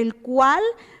 sobre el cual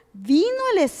vino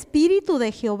el Espíritu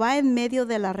de Jehová en medio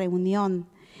de la reunión.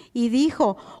 Y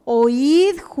dijo: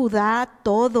 oíd Judá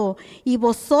todo, y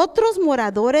vosotros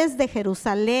moradores de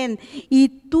Jerusalén, y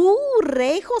tú,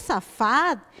 rey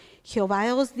Josafat,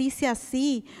 Jehová os dice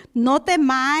así: no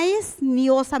temáis ni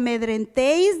os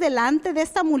amedrentéis delante de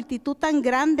esta multitud tan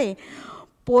grande,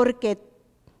 porque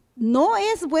no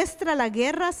es vuestra la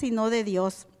guerra, sino de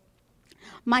Dios.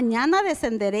 Mañana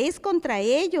descenderéis contra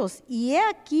ellos, y he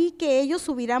aquí que ellos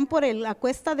subirán por la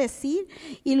cuesta de Sir,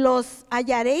 y los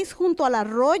hallaréis junto al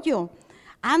arroyo,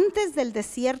 antes del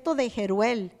desierto de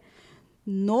Jeruel.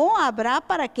 No habrá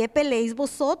para qué peleéis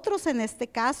vosotros en este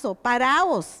caso.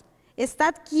 Paraos,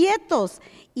 estad quietos,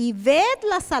 y ved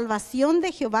la salvación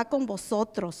de Jehová con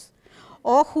vosotros.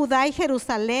 Oh Judá y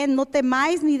Jerusalén, no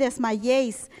temáis ni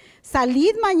desmayéis.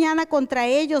 Salid mañana contra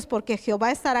ellos, porque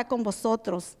Jehová estará con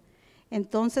vosotros.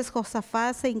 Entonces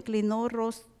Josafat se inclinó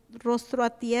rostro a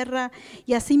tierra,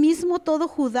 y asimismo todo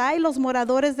Judá y los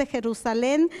moradores de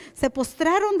Jerusalén se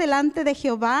postraron delante de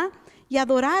Jehová y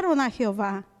adoraron a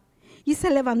Jehová. Y se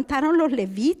levantaron los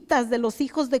levitas de los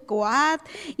hijos de Coat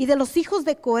y de los hijos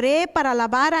de Coré para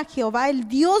alabar a Jehová, el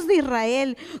Dios de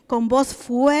Israel, con voz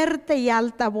fuerte y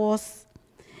alta voz.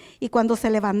 Y cuando se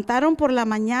levantaron por la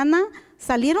mañana,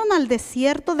 salieron al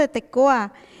desierto de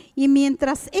Tecoa, y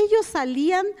mientras ellos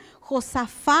salían,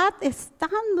 Josafat,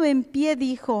 estando en pie,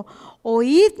 dijo: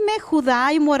 oídme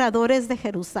Judá y moradores de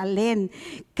Jerusalén,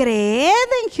 creed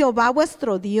en Jehová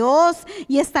vuestro Dios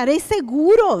y estaréis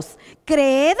seguros,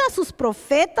 creed a sus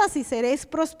profetas y seréis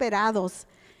prosperados.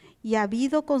 Y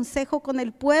habido consejo con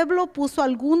el pueblo, puso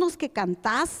algunos que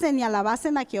cantasen y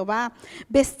alabasen a Jehová,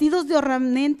 vestidos de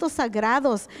ornamentos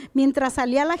sagrados, mientras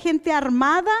salía la gente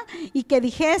armada, y que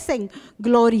dijesen: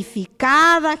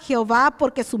 glorificad a Jehová,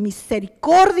 porque su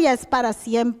misericordia es para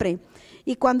siempre.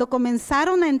 Y cuando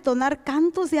comenzaron a entonar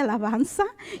cantos de alabanza,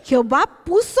 Jehová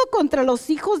puso contra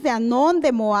los hijos de Anón,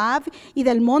 de Moab y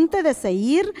del monte de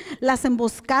Seir las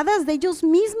emboscadas de ellos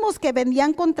mismos que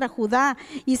venían contra Judá,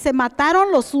 y se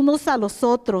mataron los unos a los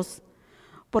otros.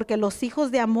 Porque los hijos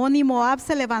de Amón y Moab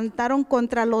se levantaron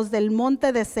contra los del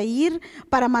monte de Seir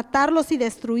para matarlos y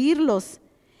destruirlos.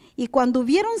 Y cuando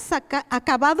hubieron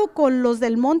acabado con los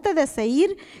del monte de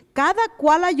Seir, cada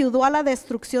cual ayudó a la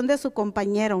destrucción de su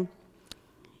compañero.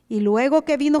 Y luego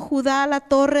que vino Judá a la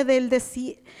torre del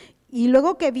desierto,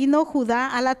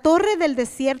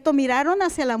 miraron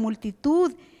hacia la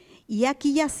multitud, y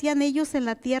aquí yacían ellos en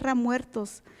la tierra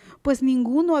muertos, pues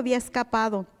ninguno había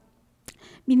escapado.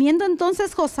 Viniendo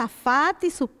entonces Josafat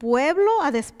y su pueblo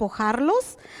a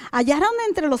despojarlos, hallaron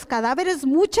entre los cadáveres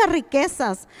muchas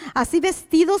riquezas, así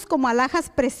vestidos como alhajas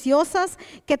preciosas,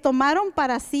 que tomaron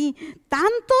para sí,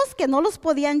 tantos que no los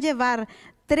podían llevar.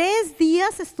 3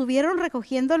 días estuvieron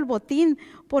recogiendo el botín,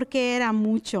 porque era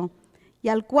mucho. Y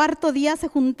al 4.º día se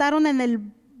juntaron en el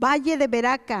valle de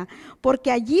Beraca,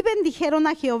 porque allí bendijeron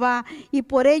a Jehová, y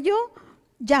por ello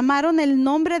llamaron el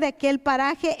nombre de aquel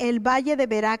paraje el valle de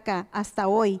Beraca hasta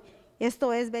hoy.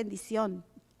 Esto es bendición.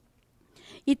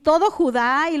 Y todo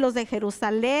Judá y los de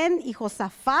Jerusalén y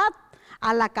Josafat,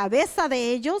 a la cabeza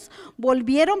de ellos,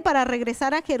 volvieron para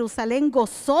regresar a Jerusalén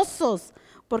gozosos,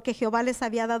 porque Jehová les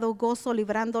había dado gozo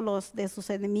librándolos de sus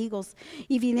enemigos.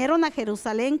 Y vinieron a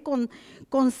Jerusalén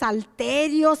con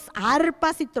salterios,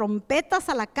 arpas y trompetas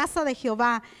a la casa de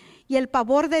Jehová. Y el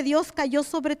pavor de Dios cayó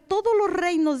sobre todos los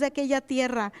reinos de aquella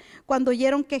tierra, cuando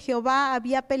oyeron que Jehová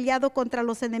había peleado contra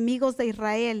los enemigos de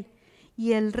Israel.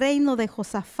 Y el reino de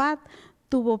Josafat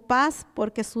tuvo paz,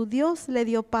 porque su Dios le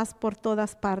dio paz por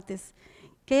todas partes.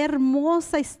 Qué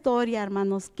hermosa historia,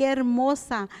 hermanos, qué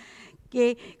hermosa.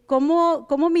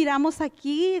 Cómo miramos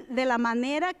aquí de la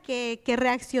manera que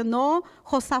reaccionó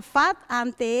Josafat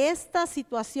ante esta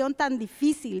situación tan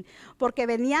difícil, porque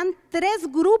venían 3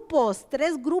 grupos,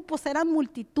 eran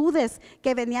multitudes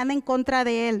que venían en contra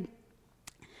de él.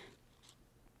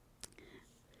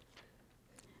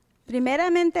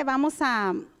 Primeramente vamos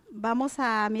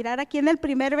a mirar aquí en el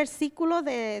primer versículo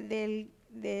del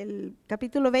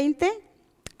capítulo 20.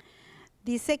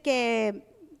 dice que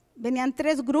venían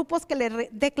 3 grupos que le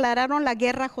declararon la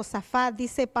guerra a Josafat.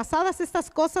 Dice, pasadas estas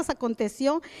cosas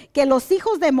aconteció que los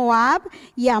hijos de Moab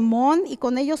y Amón y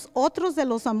con ellos otros de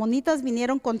los amonitas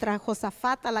vinieron contra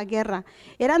Josafat a la guerra.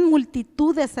 Eran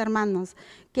multitudes, hermanos,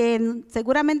 que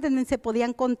seguramente ni se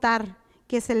podían contar,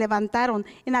 que se levantaron.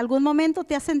 ¿En algún momento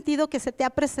te has sentido que se te ha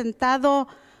presentado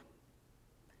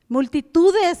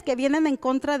multitudes que vienen en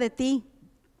contra de ti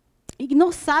y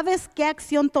no sabes qué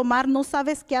acción tomar, no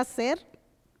sabes qué hacer?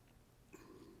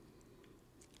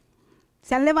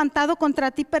 ¿Se han levantado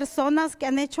contra ti personas que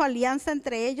han hecho alianza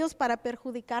entre ellos para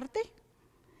perjudicarte?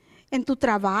 ¿En tu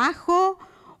trabajo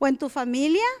o en tu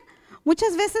familia?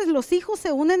 Muchas veces los hijos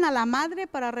se unen a la madre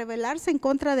para rebelarse en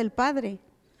contra del padre.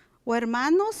 O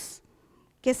hermanos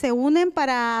que se unen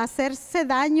para hacerse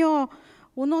daño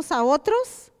unos a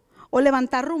otros. O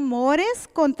levantar rumores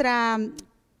contra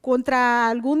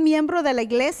algún miembro de la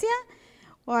iglesia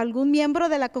o algún miembro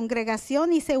de la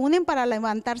congregación y se unen para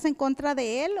levantarse en contra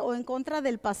de él o en contra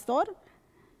del pastor.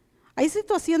 Hay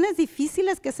situaciones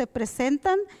difíciles que se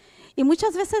presentan y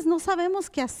muchas veces no sabemos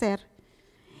qué hacer.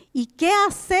 ¿Y qué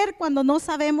hacer cuando no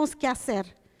sabemos qué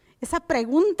hacer? Esa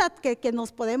pregunta que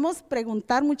nos podemos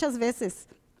preguntar muchas veces.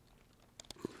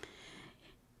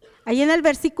 Ahí en el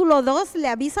versículo 2 le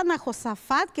avisan a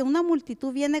Josafat que una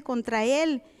multitud viene contra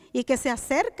él y que se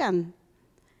acercan.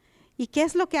 ¿Y qué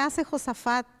es lo que hace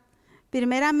Josafat?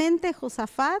 Primeramente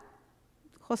Josafat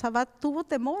tuvo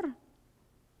temor,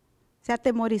 se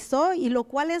atemorizó, y lo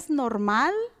cual es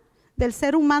normal del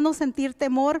ser humano sentir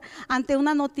temor ante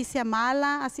una noticia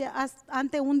mala,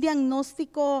 ante un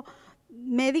diagnóstico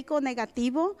médico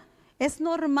negativo. Es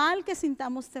normal que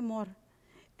sintamos temor,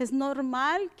 es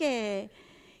normal que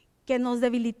nos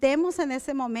debilitemos en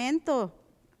ese momento.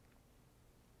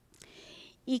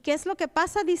 ¿Y qué es lo que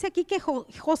pasa? Dice aquí que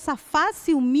Josafat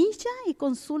se humilla y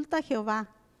consulta a Jehová.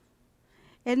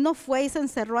 Él no fue y se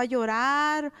encerró a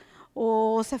llorar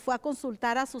o se fue a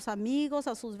consultar a sus amigos,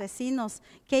 a sus vecinos.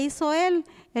 ¿Qué hizo él?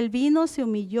 Él vino, se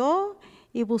humilló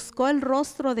y buscó el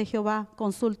rostro de Jehová,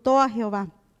 consultó a Jehová.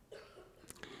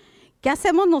 ¿Qué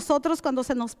hacemos nosotros cuando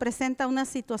se nos presenta una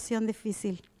situación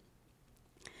difícil?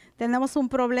 Tenemos un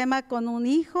problema con un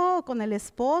hijo, con el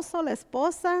esposo, la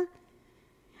esposa,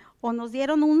 o nos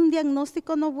dieron un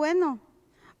diagnóstico no bueno.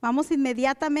 ¿Vamos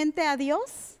inmediatamente a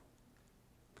Dios?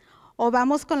 ¿O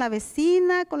vamos con la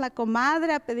vecina, con la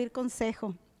comadre a pedir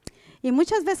consejo? Y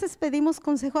muchas veces pedimos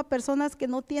consejo a personas que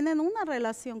no tienen una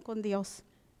relación con Dios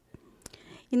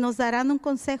y nos darán un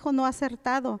consejo no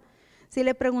acertado. Si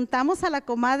le preguntamos a la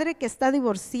comadre que está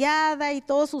divorciada y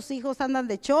todos sus hijos andan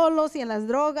de cholos y en las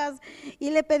drogas, y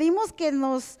le pedimos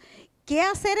 ¿qué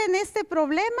hacer en este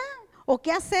problema? ¿O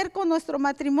qué hacer con nuestro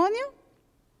matrimonio?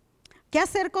 ¿Qué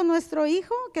hacer con nuestro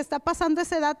hijo que está pasando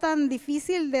esa edad tan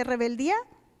difícil de rebeldía?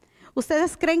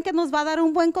 ¿Ustedes creen que nos va a dar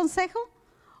un buen consejo?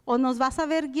 ¿O nos va a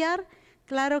saber guiar?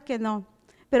 Claro que no.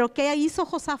 Pero ¿qué hizo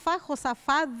Josafat?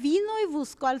 Josafat vino y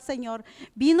buscó al Señor,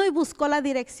 vino y buscó la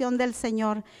dirección del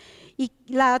Señor. Y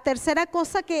la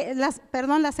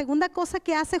segunda cosa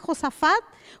que hace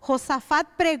Josafat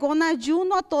pregona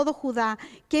ayuno a todo Judá.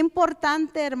 Qué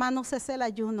importante, hermanos, es el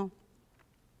ayuno.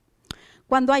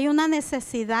 Cuando hay una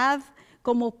necesidad,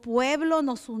 como pueblo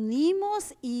nos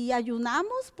unimos y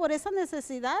ayunamos por esa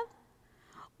necesidad,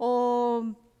 o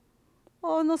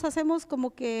nos hacemos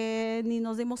como que ni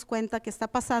nos dimos cuenta que está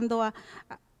pasando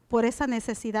por esa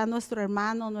necesidad nuestro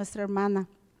hermano, nuestra hermana.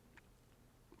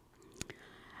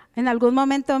 En algún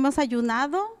momento hemos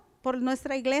ayunado por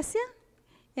nuestra iglesia,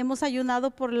 hemos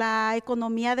ayunado por la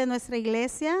economía de nuestra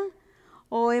iglesia,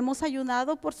 o hemos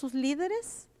ayunado por sus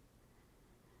líderes.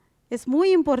 Es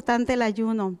muy importante el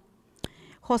ayuno.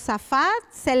 Josafat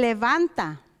se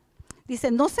levanta,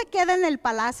 dice, no se queda en el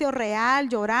palacio real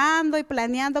llorando y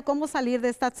planeando cómo salir de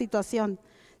esta situación,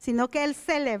 sino que él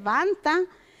se levanta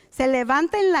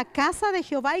en la casa de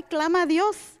Jehová y clama a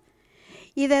Dios.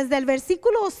 Y desde el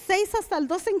versículo 6 hasta el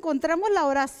 12 encontramos la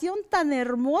oración tan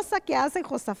hermosa que hace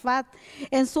Josafat.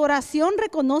 En su oración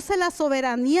reconoce la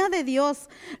soberanía de Dios,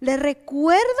 le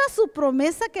recuerda su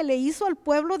promesa que le hizo al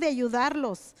pueblo de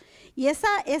ayudarlos. Y esa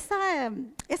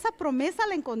promesa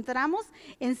la encontramos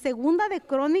en 2 de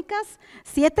Crónicas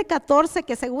 7:14,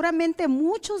 que seguramente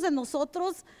muchos de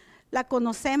nosotros la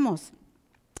conocemos.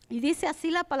 Y dice así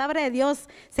la palabra de Dios,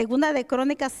 segunda de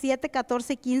Crónicas 7,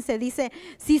 14 y 15, dice,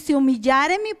 si se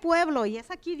humillare mi pueblo, y es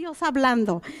aquí Dios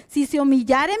hablando, si se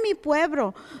humillare mi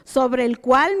pueblo, sobre el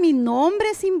cual mi nombre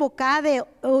es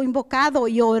invocado,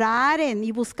 y oraren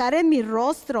y buscaren mi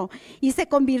rostro, y se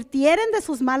convirtieren de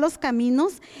sus malos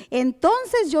caminos,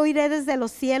 entonces yo iré desde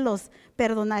los cielos,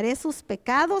 perdonaré sus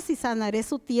pecados y sanaré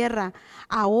su tierra.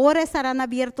 Ahora estarán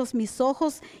abiertos mis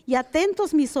ojos y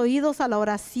atentos mis oídos a la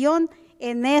oración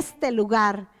en este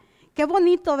lugar. Qué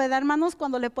bonito, ¿verdad, hermanos?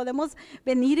 Cuando le podemos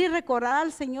venir y recordar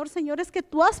al Señor, Señor, es que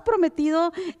tú has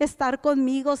prometido estar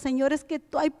conmigo, Señor, es que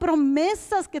hay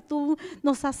promesas que tú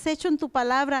nos has hecho en tu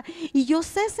palabra. Y yo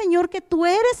sé, Señor, que tú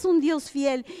eres un Dios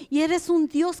fiel y eres un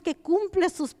Dios que cumple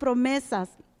sus promesas.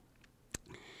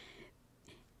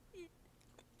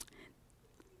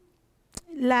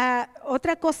 La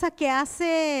otra cosa que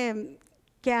hace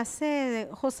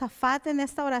Josafat en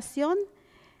esta oración,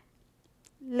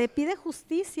 le pide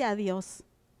justicia a Dios,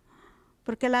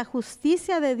 porque la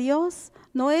justicia de Dios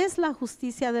no es la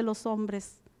justicia de los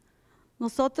hombres.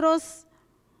 Nosotros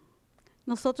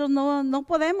no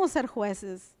podemos ser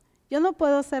jueces. Yo no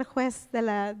puedo ser juez de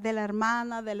la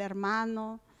hermana, del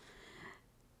hermano,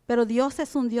 pero Dios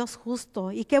es un Dios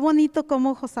justo. Y qué bonito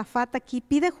como Josafat aquí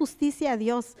pide justicia a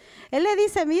Dios. Él le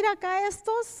dice, mira acá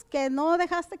estos que no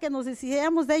dejaste que nos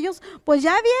deshiciéramos de ellos, pues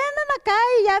ya vienen acá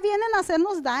y ya vienen a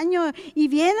hacernos daño y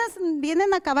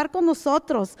vienen a acabar con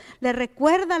nosotros. Le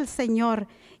recuerda al Señor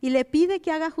y le pide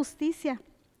que haga justicia.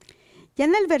 Ya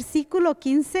en el versículo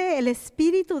 15, el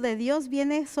Espíritu de Dios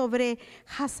viene sobre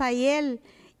Hazael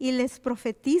y les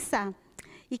profetiza.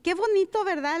 Y qué bonito,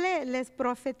 ¿verdad? Les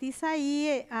profetiza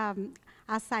ahí a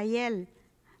Hazael.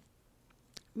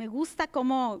 Me gusta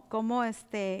cómo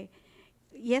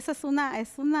y eso es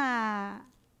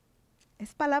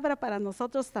palabra para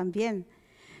nosotros también.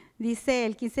 Dice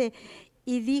el 15,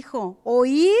 y dijo,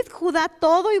 oíd Judá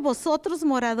todo y vosotros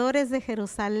moradores de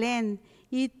Jerusalén,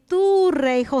 y tú,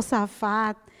 rey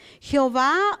Josafat,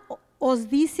 Jehová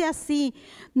os dice así,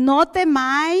 no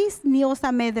temáis ni os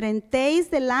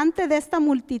amedrentéis delante de esta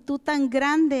multitud tan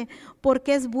grande,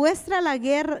 porque es vuestra la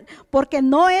guerra, porque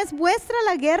no es vuestra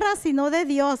la guerra, sino de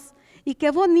Dios. Y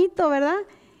qué bonito, ¿verdad?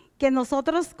 Que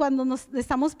nosotros cuando nos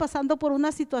estamos pasando por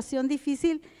una situación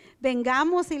difícil,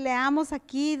 vengamos y leamos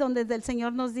aquí donde el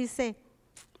Señor nos dice,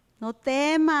 no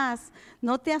temas,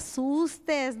 no te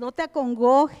asustes, no te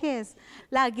acongojes,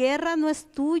 la guerra no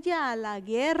es tuya, la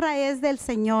guerra es del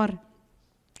Señor.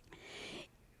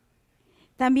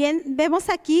 También vemos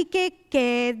aquí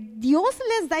que Dios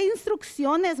les da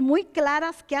instrucciones muy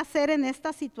claras qué hacer en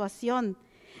esta situación.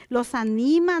 Los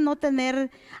anima a no tener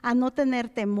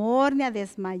temor ni a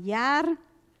desmayar.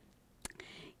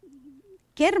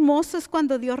 Qué hermoso es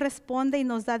cuando Dios responde y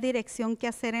nos da dirección qué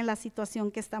hacer en la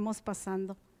situación que estamos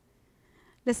pasando.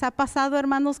 ¿Les ha pasado,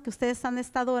 hermanos, que ustedes han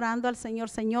estado orando al Señor?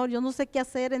 Señor, yo no sé qué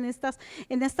hacer en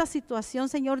esta situación,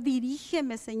 Señor,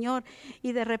 dirígeme, Señor.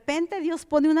 Y de repente Dios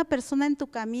pone una persona en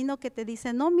tu camino que te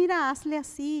dice, no, mira, hazle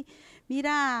así,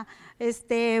 mira,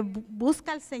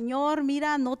 busca al Señor,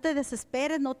 mira, no te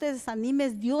desesperes, no te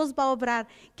desanimes, Dios va a obrar.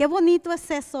 Qué bonito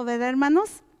es eso, ¿verdad,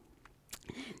 hermanos?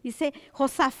 Dice,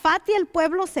 Josafat y el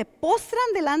pueblo se postran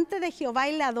delante de Jehová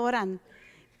y le adoran.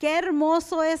 Qué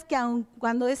hermoso es que aun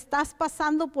cuando estás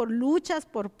pasando por luchas,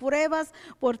 por pruebas,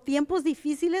 por tiempos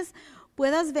difíciles,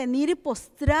 puedas venir y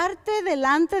postrarte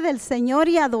delante del Señor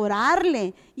y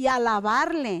adorarle y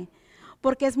alabarle.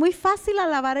 Porque es muy fácil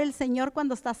alabar al Señor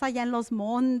cuando estás allá en los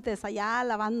montes, allá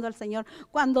alabando al Señor,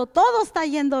 cuando todo está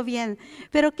yendo bien.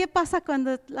 Pero ¿qué pasa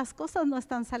cuando las cosas no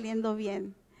están saliendo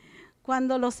bien?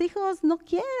 Cuando los hijos no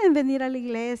quieren venir a la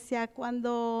iglesia,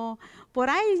 cuando por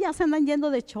ahí ya se andan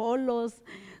yendo de cholos,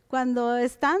 cuando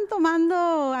están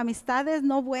tomando amistades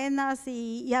no buenas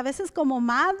y a veces como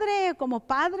madre, como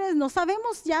padres, no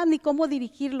sabemos ya ni cómo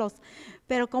dirigirlos,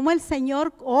 pero como el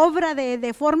Señor obra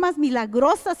de formas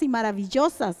milagrosas y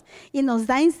maravillosas y nos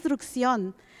da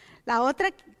instrucción. La otra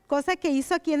cosa que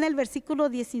hizo aquí en el versículo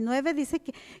 19 dice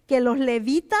que los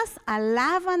levitas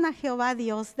alaban a Jehová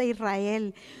Dios de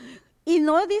Israel. Y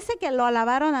no dice que lo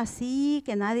alabaron así,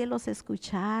 que nadie los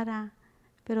escuchara,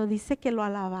 pero dice que lo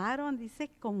alabaron,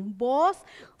 dice con voz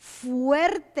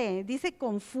fuerte, dice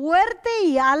con fuerte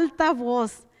y alta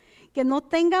voz, que no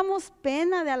tengamos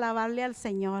pena de alabarle al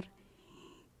Señor.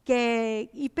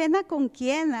 ¿Y pena con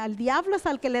quién? Al diablo es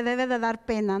al que le debe de dar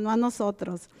pena, no a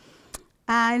nosotros.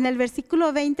 En el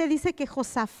versículo 20 dice que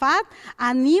Josafat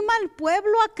anima al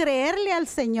pueblo a creerle al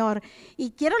Señor.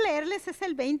 Y quiero leerles ese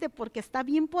el 20 porque está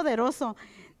bien poderoso.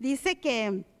 Dice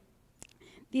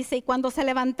Dice, y cuando se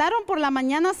levantaron por la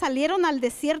mañana salieron al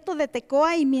desierto de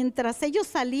Tecoa, y mientras ellos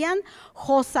salían,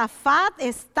 Josafat,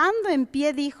 estando en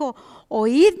pie, dijo: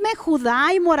 oídme,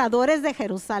 Judá y moradores de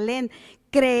Jerusalén,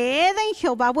 creed en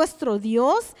Jehová vuestro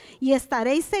Dios y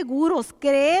estaréis seguros,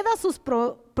 creed a sus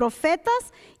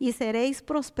profetas y seréis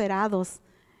prosperados.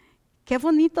 Qué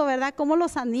bonito, ¿verdad? Cómo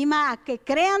los anima a que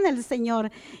crean en el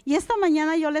Señor. Y esta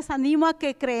mañana yo les animo a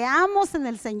que creamos en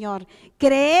el Señor,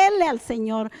 creerle al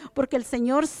Señor, porque el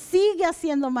Señor sigue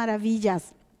haciendo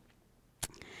maravillas.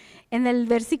 En el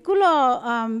versículo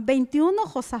 21,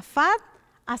 Josafat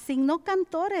asignó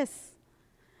cantores.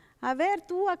 A ver,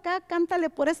 tú acá cántale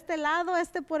por este lado,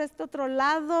 por este otro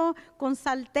lado, con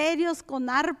salterios, con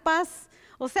arpas.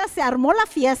 O sea, se armó la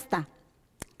fiesta.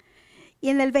 Y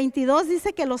en el 22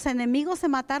 dice que los enemigos se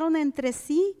mataron entre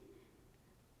sí.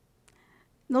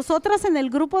 Nosotras en el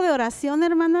grupo de oración,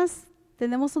 hermanas,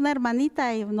 tenemos una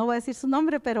hermanita, y no voy a decir su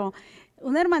nombre, pero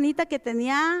una hermanita que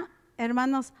tenía,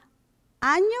 hermanos,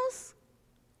 años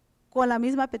con la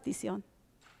misma petición.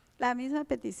 La misma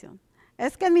petición.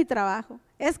 Es que en mi trabajo,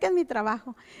 es que en mi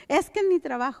trabajo, es que en mi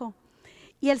trabajo.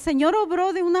 Y el Señor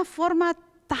obró de una forma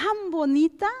tan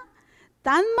bonita,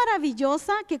 tan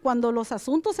maravillosa, que cuando los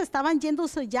asuntos estaban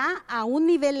yéndose ya a un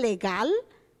nivel legal,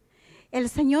 el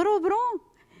Señor obró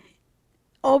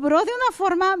de una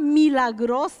forma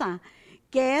milagrosa,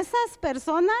 que esas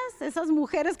personas, esas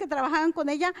mujeres que trabajaban con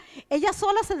ella, ellas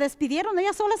solas se despidieron,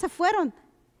 ellas solas se fueron,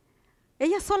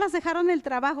 ellas solas dejaron el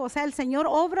trabajo. O sea, el Señor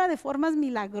obra de formas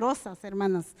milagrosas,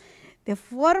 hermanas, de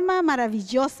forma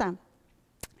maravillosa.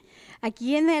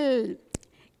 Aquí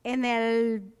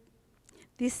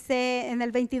dice en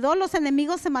el 22, los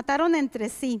enemigos se mataron entre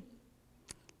sí.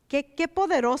 Qué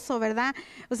poderoso, ¿verdad?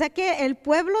 O sea que el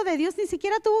pueblo de Dios ni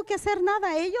siquiera tuvo que hacer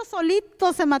nada, ellos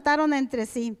solitos se mataron entre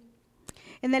sí.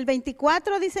 En el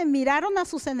 24 dice, miraron a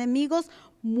sus enemigos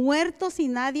muertos y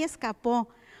nadie escapó.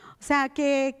 O sea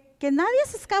que nadie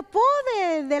se escapó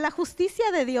de la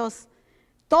justicia de Dios,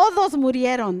 todos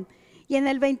murieron. Y en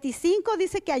el 25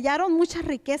 dice que hallaron muchas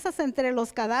riquezas entre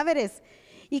los cadáveres,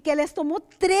 y que les tomó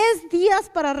 3 días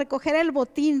para recoger el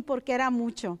botín porque era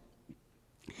mucho.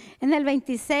 En el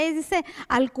 26 dice,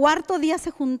 al 4.º día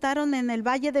se juntaron en el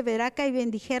valle de Beraca y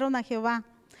bendijeron a Jehová.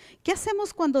 ¿Qué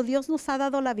hacemos cuando Dios nos ha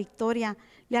dado la victoria?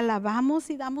 ¿Le alabamos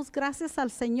y damos gracias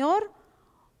al Señor?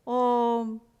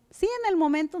 ¿O sí, en el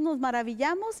momento nos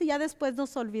maravillamos y ya después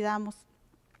nos olvidamos?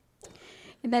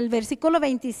 En el versículo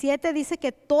 27 dice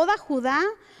que toda Judá,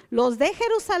 los de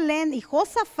Jerusalén y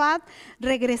Josafat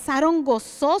regresaron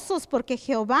gozosos porque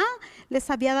Jehová les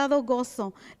había dado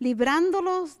gozo,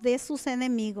 librándolos de sus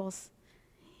enemigos.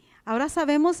 Ahora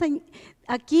sabemos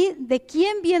aquí de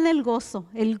quién viene el gozo.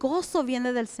 El gozo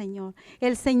viene del Señor.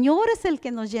 El Señor es el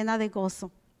que nos llena de gozo.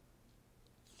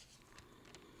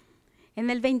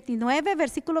 En el 29,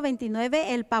 versículo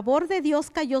 29, el pavor de Dios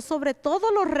cayó sobre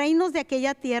todos los reinos de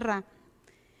aquella tierra.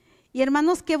 Y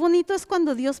hermanos, qué bonito es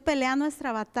cuando Dios pelea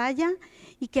nuestra batalla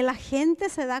y que la gente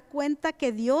se da cuenta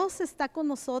que Dios está con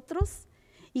nosotros,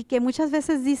 y que muchas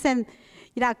veces dicen,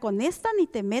 mira, con esta ni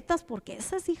te metas porque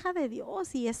esa es hija de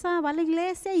Dios y esa va a la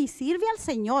iglesia y sirve al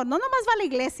Señor. No nomás va a la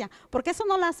iglesia, porque eso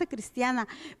no la hace cristiana,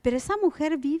 pero esa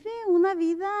mujer vive una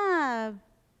vida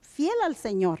fiel al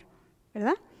Señor,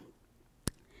 ¿verdad?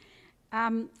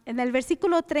 En el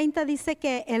versículo 30 dice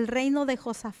que el reino de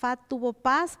Josafat tuvo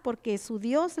paz porque su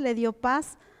Dios le dio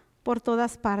paz por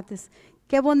todas partes.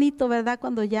 Qué bonito, ¿verdad?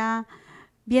 Cuando ya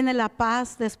viene la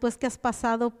paz después que has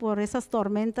pasado por esas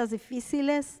tormentas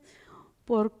difíciles,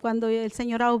 por cuando el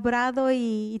Señor ha obrado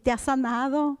y te ha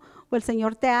sanado, o el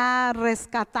Señor te ha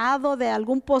rescatado de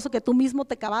algún pozo que tú mismo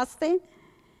te cavaste.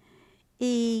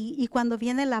 Y cuando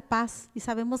viene la paz, y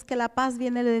sabemos que la paz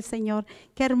viene del Señor,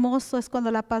 qué hermoso es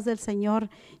cuando la paz del Señor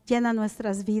llena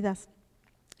nuestras vidas.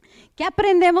 ¿Qué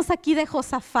aprendemos aquí de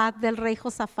Josafat, del rey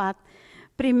Josafat?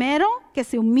 Primero, que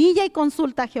se humilla y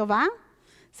consulta a Jehová.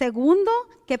 Segundo,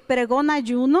 que pregona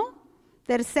ayuno.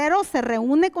 Tercero, se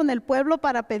reúne con el pueblo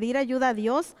para pedir ayuda a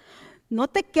Dios. No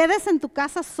te quedes en tu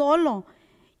casa solo.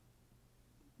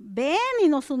 Ven y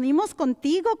nos unimos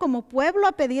contigo como pueblo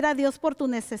a pedir a Dios por tu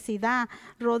necesidad.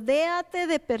 Rodéate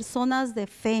de personas de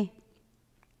fe.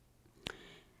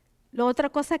 La otra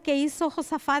cosa que hizo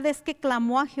Josafat es que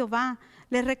clamó a Jehová,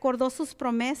 le recordó sus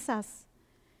promesas.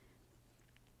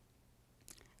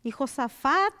 Y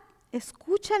Josafat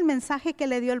escucha el mensaje que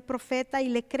le dio el profeta y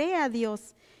le cree a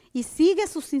Dios y sigue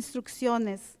sus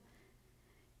instrucciones.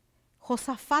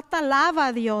 Josafat alaba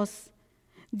a Dios.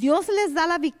 Dios les da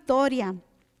la victoria.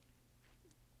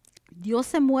 Dios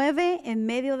se mueve en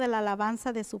medio de la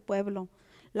alabanza de su pueblo.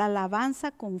 La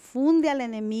alabanza confunde al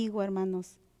enemigo,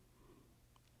 hermanos.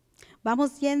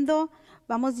 Vamos yendo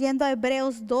a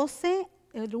Hebreos 12,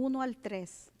 el 1 al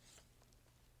 3.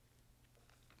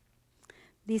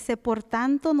 Dice, por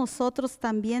tanto, nosotros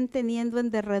también teniendo en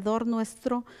derredor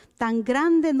nuestro tan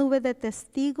grande nube de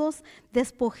testigos,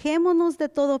 despojémonos de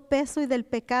todo peso y del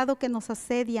pecado que nos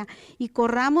asedia y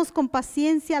corramos con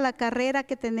paciencia la carrera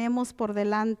que tenemos por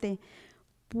delante.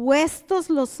 Puestos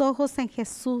los ojos en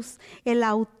Jesús, el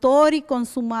autor y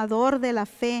consumador de la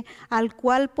fe, al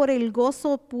cual por el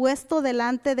gozo puesto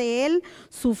delante de él,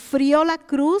 sufrió la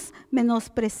cruz,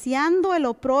 menospreciando el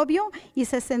oprobio, y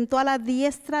se sentó a la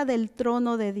diestra del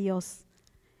trono de Dios.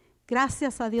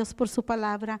 Gracias a Dios por su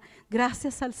palabra,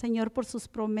 gracias al Señor por sus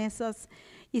promesas.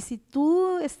 Y si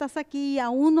tú estás aquí y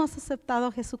aún no has aceptado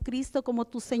a Jesucristo como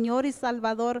tu Señor y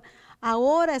Salvador,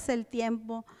 ahora es el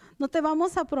tiempo. No te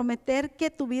vamos a prometer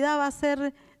que tu vida va a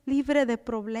ser libre de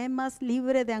problemas,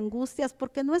 libre de angustias,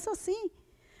 porque no es así.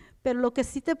 Pero lo que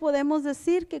sí te podemos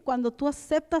decir que cuando tú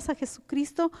aceptas a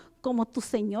Jesucristo como tu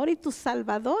Señor y tu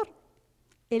Salvador,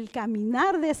 el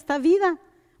caminar de esta vida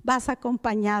vas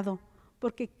acompañado,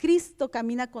 porque Cristo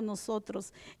camina con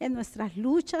nosotros en nuestras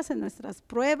luchas, en nuestras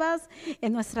pruebas,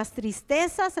 en nuestras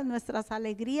tristezas, en nuestras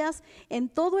alegrías. En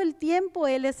todo el tiempo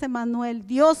Él es Emmanuel,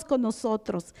 Dios con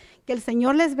nosotros. Que el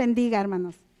Señor les bendiga,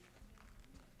 hermanos.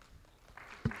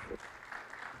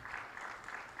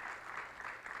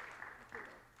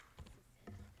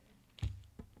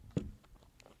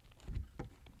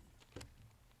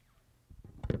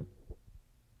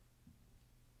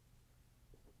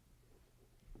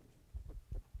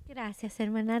 Gracias,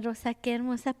 hermana Rosa, qué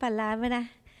hermosa palabra.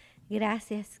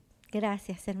 Gracias,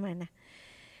 gracias, hermana.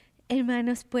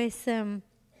 Hermanos, pues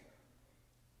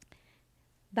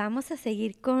vamos a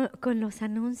seguir con los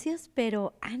anuncios,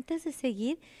 pero antes de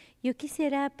seguir, yo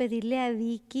quisiera pedirle a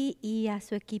Vicky y a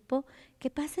su equipo que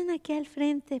pasen aquí al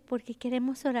frente porque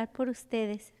queremos orar por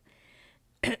ustedes.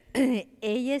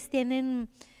 Ellos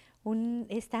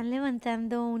están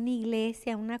levantando una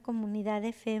iglesia, una comunidad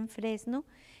de fe en Fresno.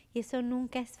 Y eso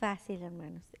nunca es fácil,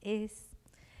 hermanos. Es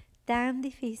tan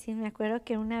difícil. Me acuerdo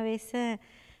que una vez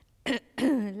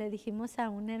le dijimos a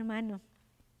un hermano,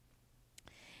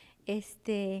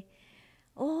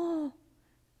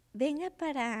 venga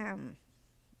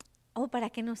para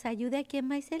que nos ayude aquí en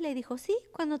Maicel. Le dijo, sí,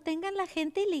 cuando tengan la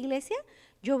gente y la iglesia,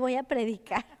 yo voy a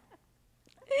predicar.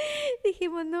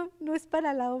 Dijimos, no es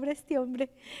para la obra este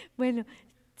hombre. Bueno,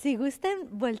 si gustan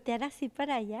voltear así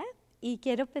para allá. Y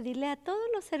quiero pedirle a todos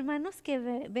los hermanos que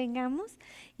vengamos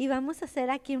y vamos a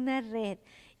hacer aquí una red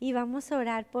y vamos a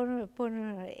orar por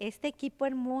este equipo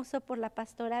hermoso, por la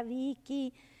pastora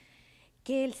Vicky,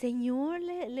 que el Señor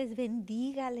les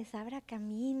bendiga, les abra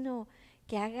camino,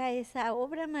 que haga esa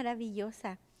obra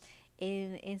maravillosa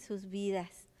en sus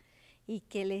vidas y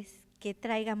que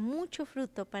traiga mucho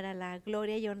fruto para la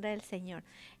gloria y honra del Señor.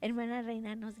 Hermana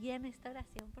Reina, nos guía en esta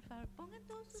oración, por favor. Pongan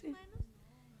todos sus manos.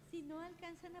 Si no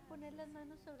alcanzan a poner las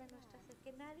manos sobre nuestras,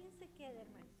 que nadie se quede,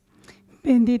 hermano.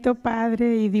 Bendito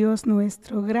Padre y Dios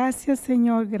nuestro, gracias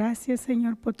Señor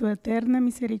por tu eterna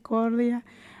misericordia,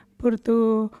 por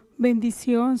tu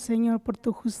bendición, Señor, por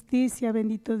tu justicia,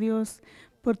 bendito Dios,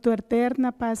 por tu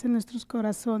eterna paz en nuestros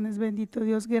corazones, bendito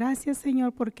Dios. Gracias,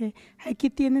 Señor, porque aquí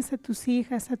tienes a tus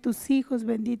hijas, a tus hijos,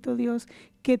 bendito Dios,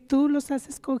 que tú los has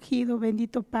escogido,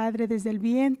 bendito Padre, desde el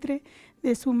vientre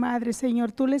de su madre,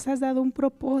 Señor. Tú les has dado un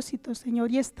propósito,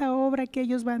 Señor, y esta obra que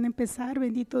ellos van a empezar,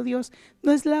 bendito Dios,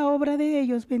 no es la obra de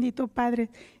ellos, bendito Padre,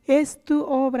 es tu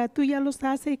obra. Tú ya los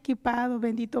has equipado,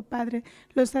 bendito Padre,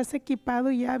 los has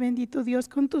equipado ya, bendito Dios,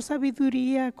 con tu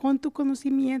sabiduría, con tu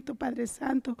conocimiento, Padre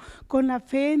Santo, con la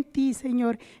fe en ti,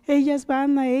 Señor. Ellos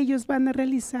van a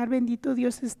realizar, bendito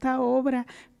Dios, esta obra,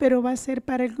 pero va a ser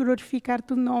para glorificar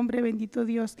tu nombre, bendito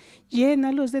Dios.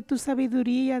 Llénalos de tu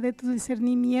sabiduría, de tu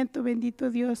discernimiento, bendito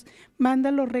Dios.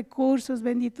 Manda los recursos,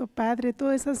 bendito Padre,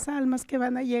 todas esas almas que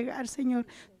van a llegar, Señor.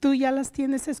 Tú ya las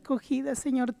tienes escogidas,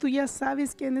 Señor. Tú ya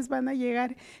sabes quiénes van a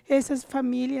llegar, esas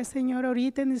familias, Señor,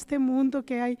 ahorita en este mundo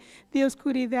que hay de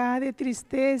oscuridad, de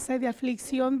tristeza, de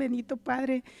aflicción, bendito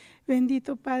Padre.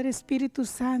 Bendito Padre, Espíritu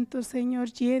Santo,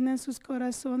 Señor, llena en sus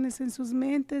corazones, en sus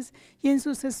mentes y en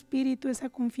sus espíritus esa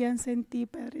confianza en ti,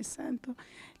 Padre Santo.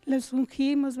 Los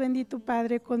ungimos, bendito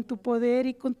Padre, con tu poder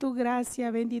y con tu gracia,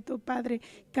 bendito Padre.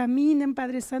 Caminen,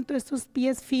 Padre Santo, estos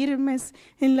pies firmes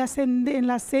en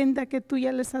la senda que tú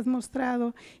ya les has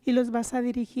mostrado y los vas a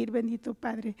dirigir, bendito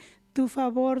Padre. tu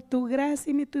favor, tu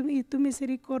gracia y tu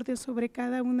misericordia sobre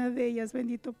cada una de ellas,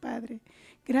 bendito Padre.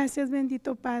 Gracias,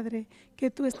 bendito Padre,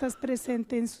 que tú estás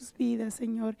presente en sus vidas,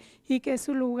 Señor, y que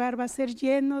su lugar va a ser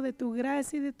lleno de tu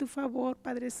gracia y de tu favor,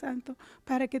 Padre Santo,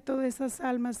 para que todas esas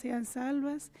almas sean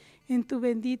salvas en tu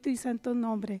bendito y santo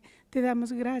nombre. Te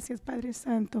damos gracias, Padre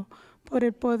Santo, por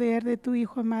el poder de tu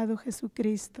Hijo amado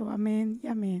Jesucristo. Amén y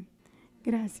amén.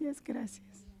 Gracias, gracias.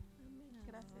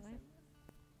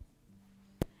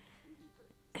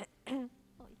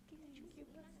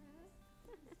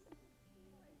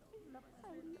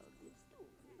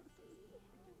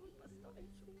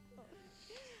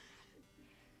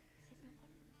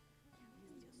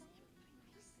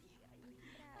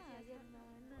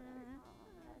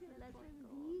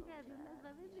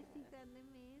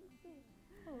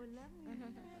 Hola,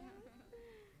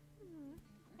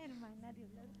 hermana, Dios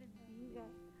las bendiga.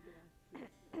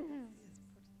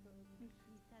 Mi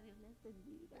hijita, Dios las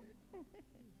bendiga.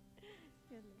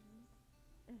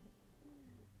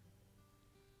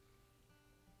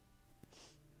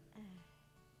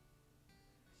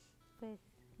 Pues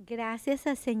gracias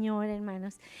al Señor,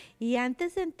 hermanos. Y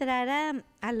antes de entrar a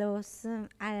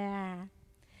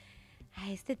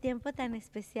este tiempo tan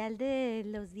especial de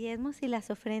los diezmos y las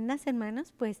ofrendas,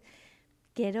 hermanos, pues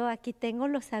aquí tengo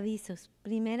los avisos.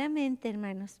 Primeramente,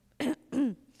 hermanos,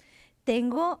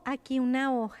 tengo aquí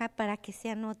una hoja para que se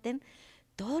anoten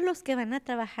todos los que van a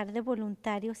trabajar de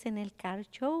voluntarios en el car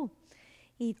show.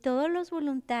 Y todos los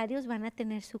voluntarios van a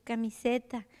tener su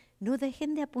camiseta. No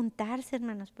dejen de apuntarse,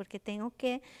 hermanos, porque tengo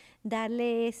que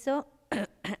darle eso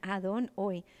a Don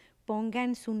hoy.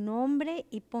 Pongan su nombre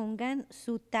y pongan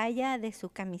su talla de su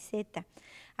camiseta.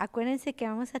 Acuérdense que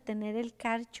vamos a tener el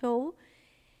car show.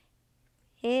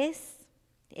 Es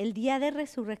el día de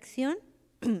resurrección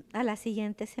a la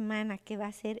siguiente semana, que va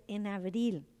a ser en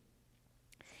abril.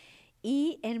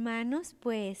 Y hermanos,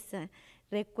 pues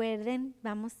recuerden,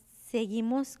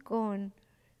 seguimos con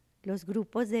los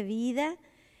grupos de vida,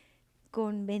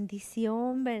 con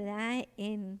bendición, ¿verdad?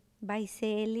 En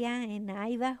Visalia, en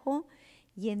Idaho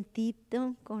y en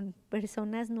Tipton, con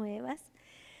personas nuevas.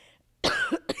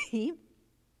 Y,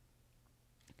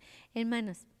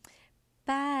 hermanos,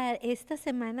 para esta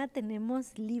semana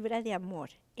tenemos Libra de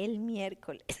Amor, el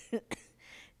miércoles.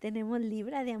 Tenemos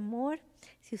Libra de Amor.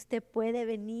 Si usted puede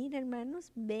venir,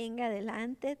 hermanos, venga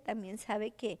adelante. También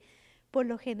sabe que por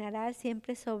lo general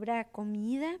siempre sobra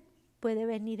comida. Puede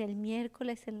venir el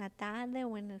miércoles en la tarde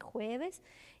o en el jueves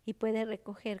y puede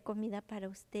recoger comida para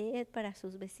usted, para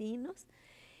sus vecinos.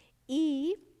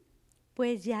 Y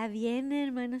pues ya viene,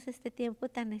 hermanos, este tiempo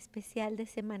tan especial de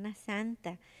Semana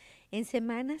Santa. En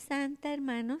Semana Santa,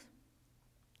 hermanos,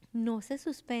 no se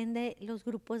suspende los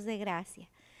grupos de gracia.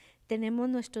 Tenemos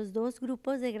nuestros 2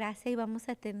 grupos de gracia y vamos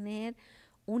a tener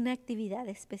una actividad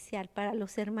especial para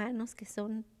los hermanos que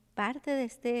son parte de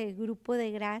este grupo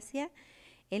de gracia.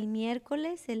 El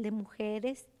miércoles, el de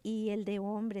mujeres y el de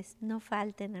hombres, no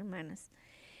falten, hermanos.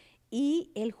 Y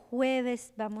el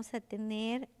jueves vamos a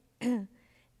tener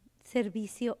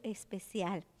servicio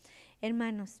especial.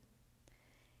 Hermanos,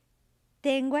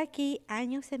 tengo aquí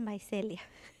años en Visalia.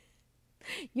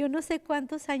 Yo no sé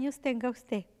cuántos años tenga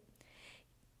usted.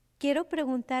 Quiero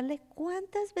preguntarle,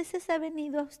 ¿cuántas veces ha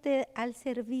venido a usted al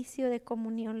servicio de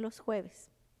comunión los jueves?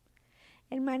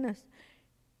 Hermanos,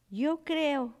 yo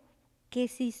creo que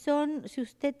si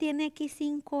usted tiene aquí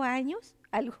 5 años,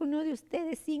 alguno de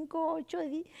ustedes 5, 8,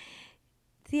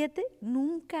 7,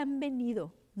 nunca han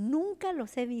venido, nunca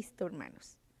los he visto,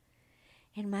 hermanos.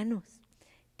 Hermanos,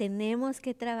 tenemos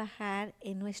que trabajar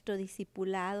en nuestro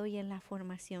discipulado y en la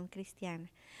formación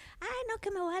cristiana. Ay, no,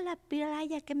 que me voy a la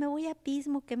playa, que me voy a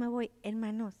Pismo, que me voy,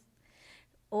 hermanos.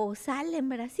 O salen,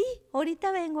 ¿verdad? Sí,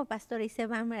 ahorita vengo, pastora, y se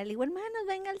van, ¿verdad? Le digo, hermanos,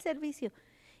 venga al servicio,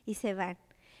 y se van.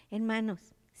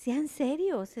 Hermanos, sean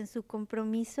serios en su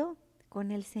compromiso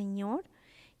con el Señor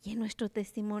y en nuestro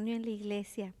testimonio en la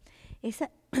iglesia.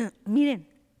 Miren,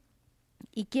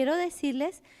 y quiero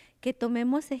decirles que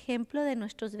tomemos ejemplo de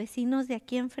nuestros vecinos de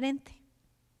aquí enfrente.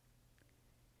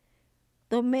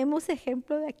 Tomemos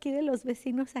ejemplo de aquí, de los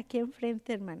vecinos aquí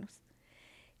enfrente, hermanos.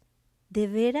 De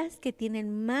veras que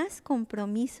tienen más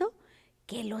compromiso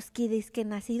que los que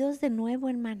nacidos de nuevo,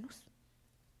 hermanos.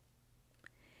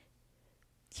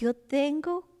 Yo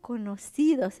tengo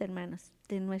conocidos, hermanos,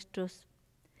 de nuestros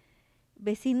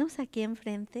vecinos aquí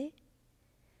enfrente,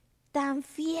 tan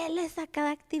fieles a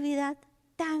cada actividad,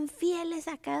 tan fieles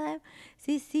a cada...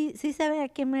 Sí sabe a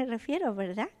qué me refiero,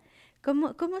 ¿verdad?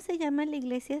 ¿Cómo se llama la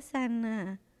iglesia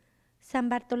San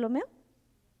Bartolomeo?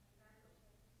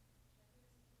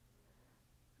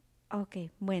 Ok,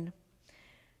 bueno.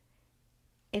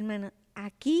 Hermano,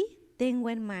 aquí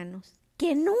tengo hermanos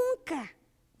que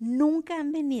nunca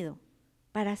han venido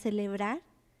para celebrar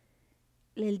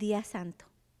el día santo.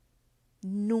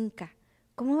 Nunca.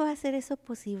 ¿Cómo va a ser eso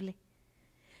posible?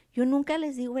 Yo nunca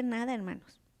les digo en nada,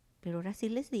 hermanos, pero ahora sí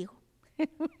les digo,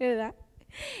 ¿verdad?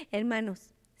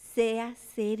 Hermanos, sea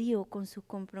serio con su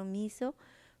compromiso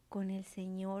con el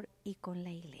Señor y con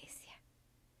la iglesia.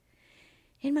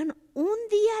 Hermano, un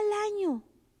día al año.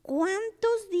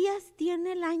 ¿Cuántos días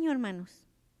tiene el año, hermanos?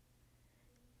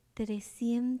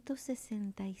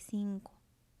 365.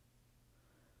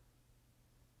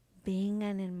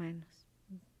 Vengan, hermanos,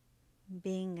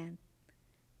 vengan.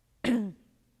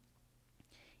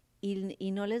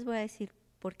 Y no les voy a decir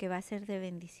porque va a ser de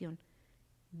bendición.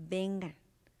 Vengan,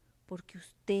 porque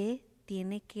usted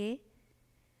tiene que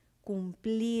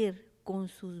cumplir con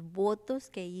sus votos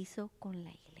que hizo con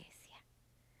la iglesia.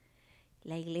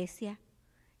 La iglesia,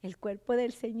 el cuerpo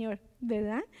del Señor,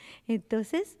 ¿verdad?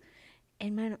 Entonces,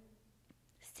 hermano,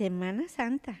 Semana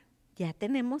Santa, ya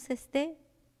tenemos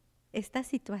esta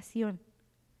situación.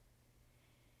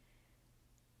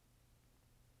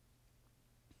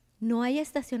 No hay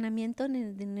estacionamiento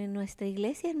en nuestra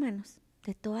iglesia, hermanos,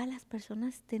 de todas las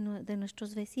personas de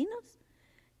nuestros vecinos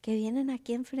que vienen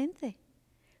aquí enfrente.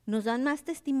 Nos dan más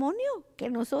testimonio que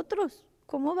nosotros.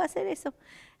 ¿Cómo va a ser eso?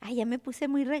 Ay, ya me puse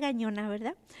muy regañona,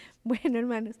 ¿verdad? Bueno,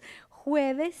 hermanos,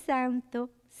 Jueves Santo,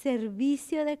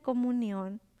 servicio de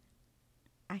comunión,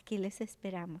 aquí les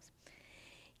esperamos.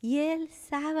 Y el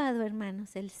sábado,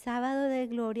 hermanos, el sábado de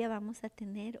gloria vamos a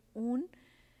tener un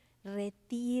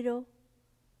retiro,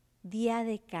 día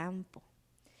de campo.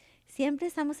 Siempre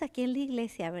estamos aquí en la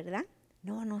iglesia, ¿verdad?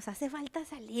 No, nos hace falta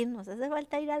salir, nos hace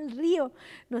falta ir al río,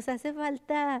 nos hace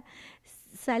falta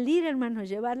salir, hermanos,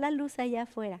 llevar la luz allá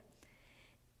afuera.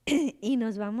 Y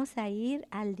nos vamos a ir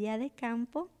al día de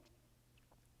campo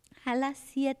a las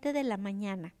 7 de la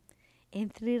mañana en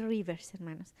Three Rivers,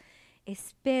 hermanos.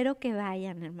 Espero que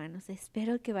vayan, hermanos,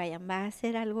 espero que vayan. Va a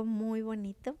ser algo muy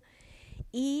bonito.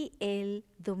 Y el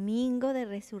domingo de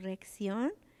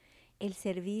resurrección, el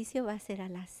servicio va a ser a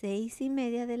las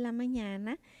 6:30 de la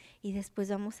mañana y después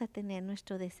vamos a tener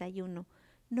nuestro desayuno.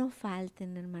 No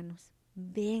falten, hermanos,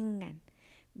 vengan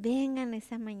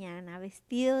esa mañana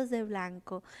vestidos de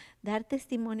blanco, dar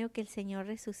testimonio que el Señor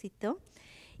resucitó.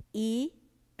 Y,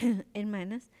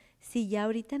 hermanas, si ya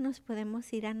ahorita nos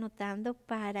podemos ir anotando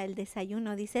para el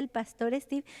desayuno, dice el pastor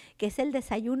Steve que es el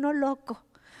desayuno loco,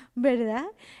 ¿verdad?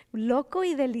 Loco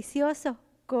y delicioso,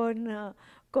 con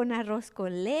arroz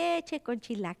con leche, con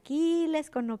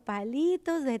chilaquiles, con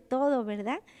nopalitos, de todo,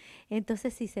 ¿verdad?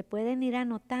 Entonces, si se pueden ir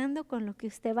anotando con lo que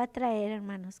usted va a traer,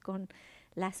 hermanos, con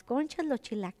las conchas, los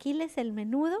chilaquiles, el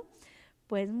menudo,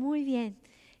 pues muy bien.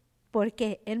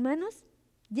 Porque, hermanos,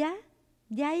 ya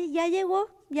llegó.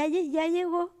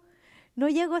 No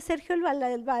llegó Sergio el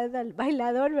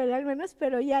bailador, ¿verdad, hermanos?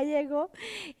 Pero ya llegó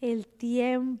el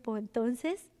tiempo.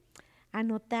 Entonces,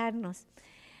 anotarnos.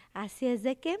 Así es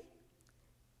de que,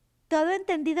 ¿todo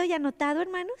entendido y anotado,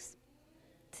 hermanos?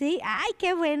 ¿Sí? ¡Ay,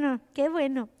 qué bueno, qué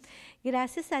bueno!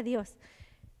 Gracias a Dios.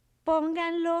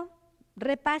 Pónganlo,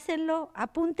 repásenlo,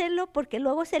 apúntenlo, porque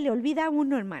luego se le olvida a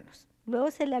uno, hermanos. Luego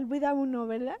se le olvida a uno,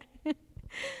 ¿verdad?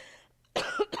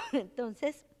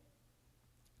 Entonces,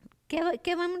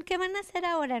 ¿qué van a hacer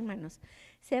ahora, hermanos?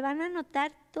 Se van a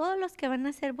anotar todos los que van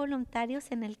a ser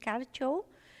voluntarios en el car show,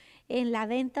 en la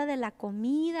venta de la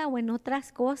comida o en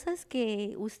otras cosas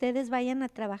que ustedes vayan a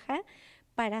trabajar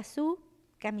para su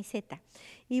camiseta.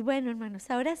 Y bueno,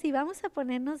 hermanos, ahora sí vamos a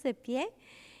ponernos de pie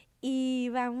y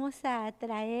vamos a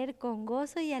traer con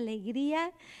gozo y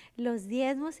alegría los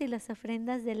diezmos y las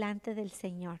ofrendas delante del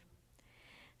Señor.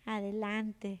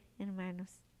 Adelante,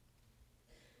 hermanos.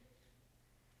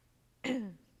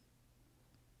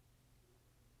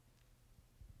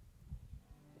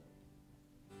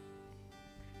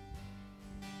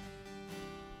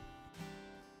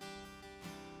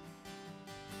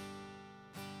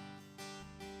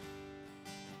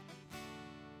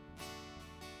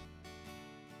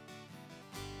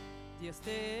 Dios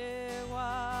te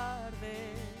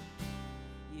guarde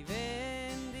y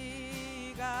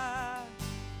bendiga,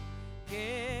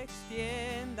 que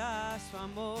extienda su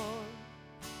amor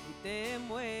y te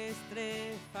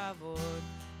muestre favor.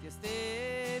 Dios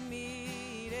te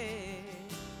mire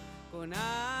con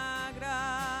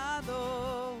agrado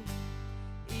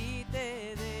y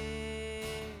te dé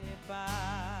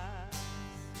paz.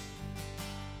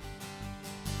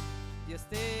 Dios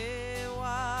te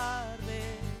guarde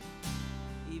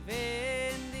y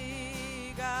bendiga,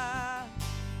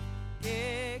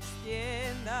 que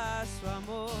extienda su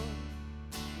amor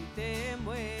y te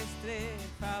muestre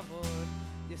favor.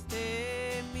 Dios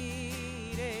te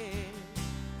mire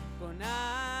con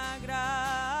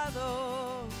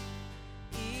agrado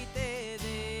y te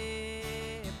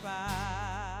dé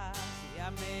paz. Y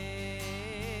amén,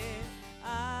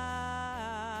 amén,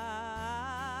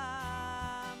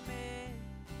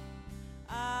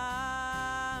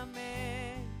 amén,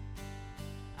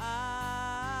 amén, amén,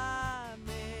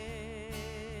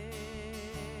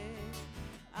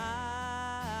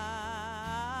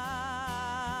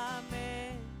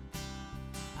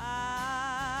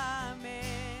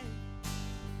 amén,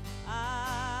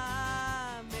 amén.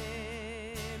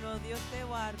 Oh, Dios te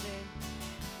guarde,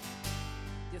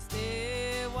 Dios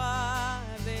te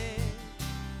guarde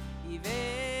y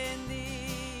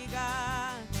bendiga,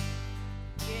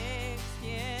 que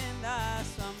extienda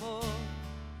su amor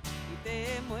y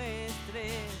te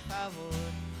muestre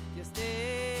favor. Dios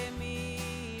te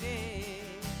mire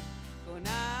con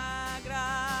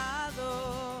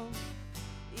agrado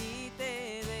y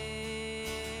te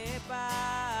dé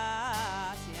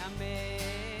paz. Y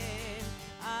amén,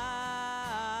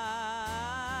 amén,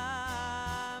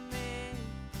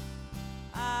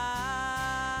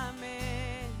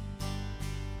 amén,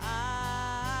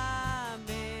 amén,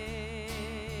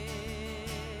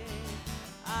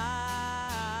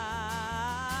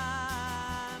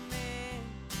 amén,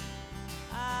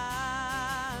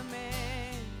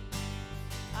 amén,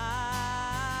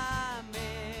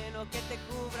 amén. Oh, que te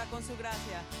cubra con su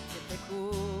gracia, que te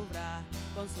cubra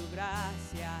con su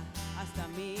gracia hasta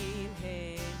 1000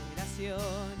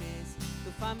 generaciones,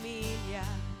 tu familia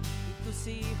y tus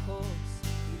hijos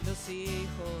y los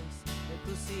hijos de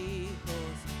tus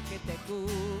hijos, que te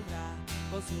cubra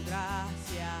con su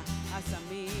gracia hasta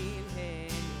 1000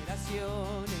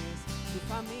 generaciones, tu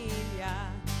familia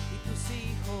y tus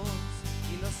hijos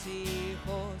y los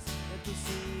hijos de tus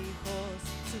hijos,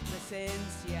 su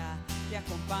presencia te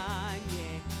acompañe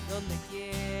donde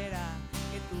quiera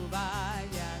que tú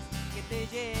vayas, que te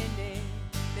llene,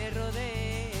 te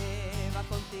rodee, va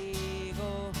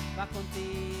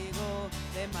contigo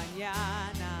de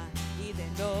mañana y de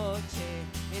noche,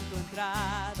 en tu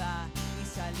entrada y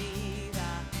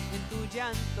salida, en tu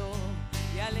llanto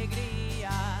y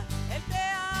alegría. Él te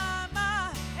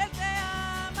ama,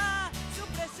 su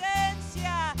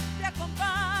presencia te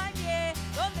acompañe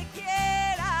donde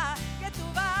quiera que tú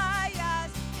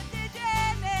vayas, que te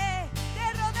llene, te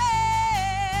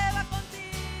rodee, va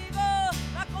contigo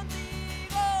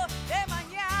de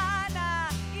mañana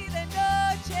y de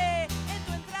noche, en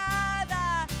tu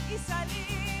entrada y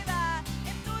salida,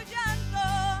 en tu llanto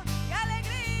y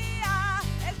alegría.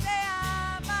 Él te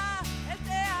ama, Él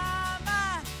te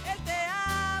ama, Él te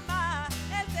ama,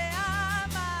 Él te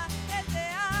ama, Él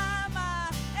te ama,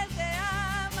 Él te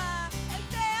ama, Él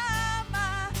te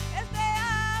ama, Él te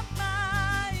ama,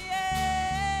 yeah.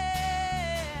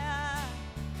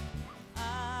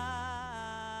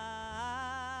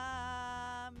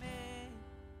 Amén,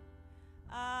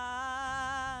 amén,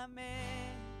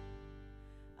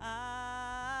 amén, amén,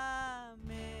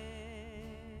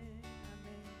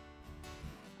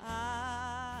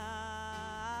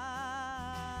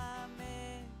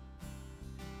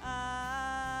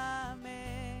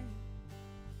 amén,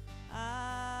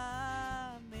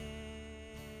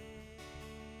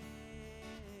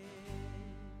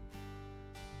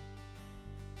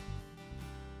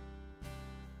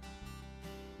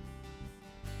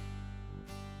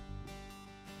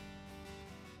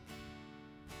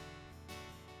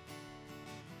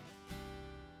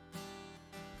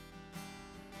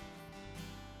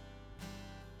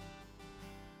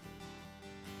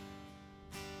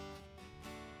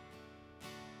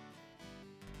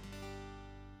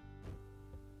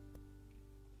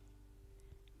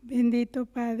 Bendito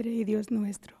Padre y Dios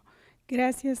nuestro.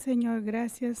 Gracias, Señor,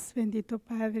 gracias, bendito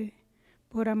Padre,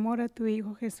 por amor a tu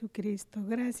Hijo Jesucristo.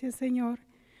 Gracias, Señor,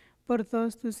 por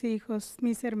todos tus hijos,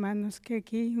 mis hermanos, que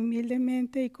aquí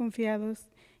humildemente y confiados,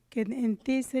 que en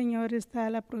ti, Señor, está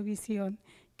la provisión,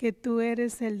 que tú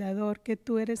eres el dador, que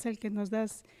tú eres el que nos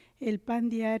das el pan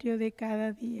diario de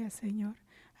cada día, Señor.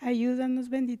 Ayúdanos,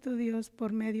 bendito Dios,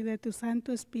 por medio de tu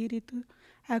Santo Espíritu,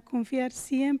 a confiar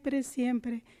siempre,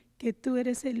 siempre, que tú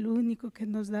eres el único que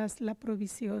nos das la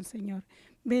provisión, Señor.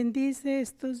 Bendice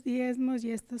estos diezmos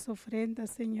y estas ofrendas,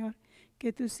 Señor,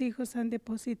 que tus hijos han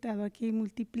depositado aquí.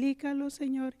 Multiplícalos,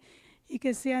 Señor, y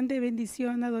que sean de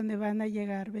bendición a donde van a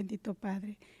llegar, bendito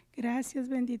Padre. Gracias,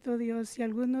 bendito Dios. Si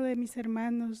alguno de mis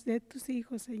hermanos, de tus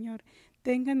hijos, Señor,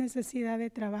 tenga necesidad de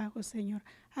trabajo, Señor,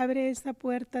 abre esta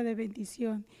puerta de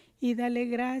bendición y dale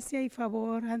gracia y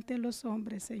favor ante los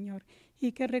hombres, Señor.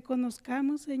 Y que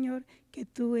reconozcamos, Señor, que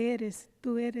tú eres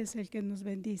el que nos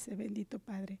bendice, bendito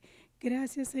Padre.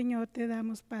 Gracias, Señor, te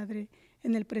damos, Padre,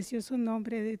 en el precioso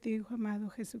nombre de tu Hijo amado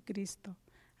Jesucristo.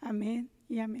 Amén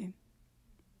y amén.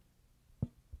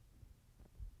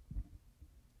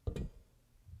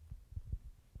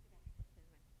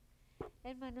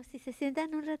 Hermanos, si se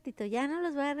sientan un ratito, ya no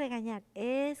los voy a regañar.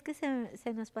 Es que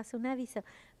se nos pasó un aviso.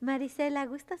 Marisela,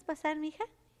 ¿gustas pasar, mija?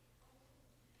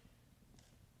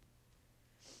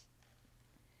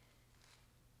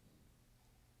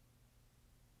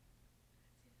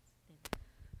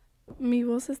 Mi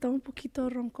voz está un poquito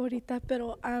ronca ahorita,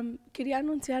 pero quería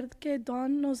anunciar que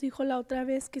Don nos dijo la otra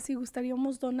vez que si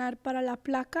gustaríamos donar para la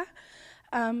placa,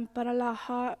 para la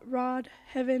Hot Rod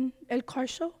Heaven, el car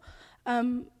show.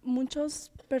 Muchas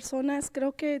personas,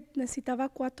 creo que necesitaba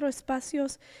 4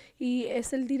 espacios y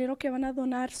es el dinero que van a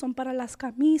donar, son para las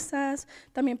camisas,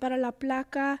 también para la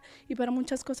placa y para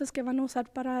muchas cosas que van a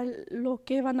usar para lo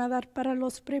que van a dar para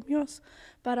los premios,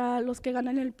 para los que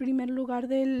ganan el primer lugar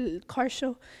del car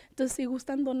show. Entonces, si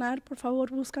gustan donar, por favor,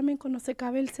 búscame cuando se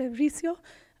acabe el servicio.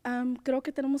 Creo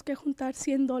que tenemos que juntar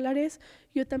 $100.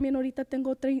 Yo también ahorita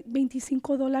tengo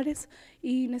 $25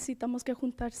 y necesitamos que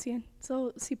juntar 100.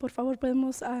 Si por favor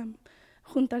podemos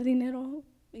juntar dinero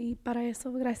y para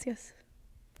eso, gracias.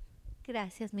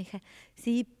 Gracias, mija.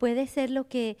 Sí, puede ser lo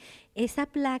que esa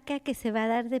placa que se va a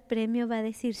dar de premio va a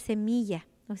decir Semilla.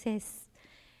 O sea,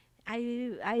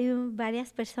 hay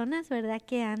varias personas, ¿verdad?,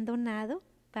 que han donado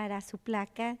para su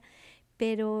placa,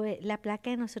 pero la placa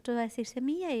de nosotros va a decir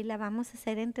Semilla y la vamos a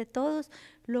hacer entre todos,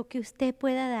 lo que usted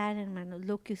pueda dar, hermanos,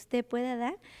 lo que usted pueda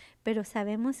dar, pero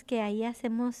sabemos que ahí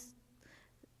hacemos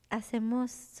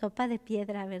sopa de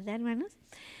piedra, ¿verdad, hermanos?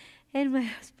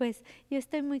 Hermanos, pues yo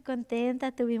estoy muy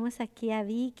contenta, tuvimos aquí a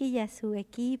Vicky y a su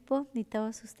equipo y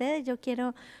todos ustedes. Yo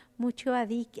quiero mucho a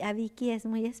Vicky es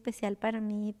muy especial para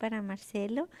mí y para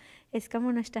Marcelo, es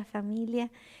como nuestra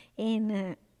familia.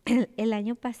 El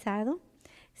año pasado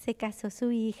se casó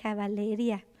su hija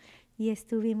Valeria y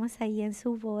estuvimos ahí en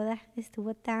su boda,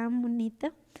 estuvo tan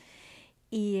bonito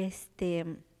y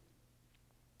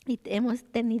hemos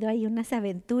tenido ahí unas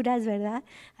aventuras, ¿verdad?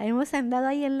 Hemos andado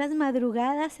ahí en las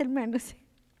madrugadas, hermanos,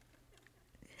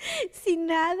 sin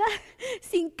nada,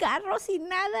 sin carro, sin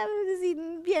nada,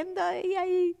 sin viendo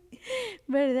ahí,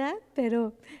 ¿verdad?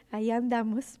 Pero ahí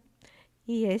andamos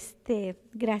y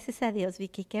gracias a Dios,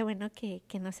 Vicky, qué bueno que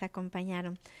nos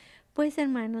acompañaron. Pues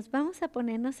hermanos, vamos a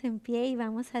ponernos en pie y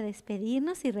vamos a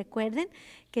despedirnos y recuerden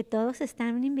que todos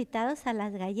están invitados a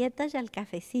las galletas y al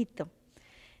cafecito.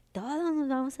 Todos nos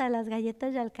vamos a las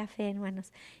galletas y al café,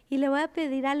 hermanos. Y le voy a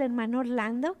pedir al hermano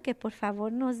Orlando que por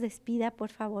favor nos despida, por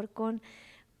favor, con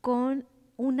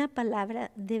una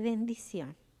palabra de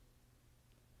bendición.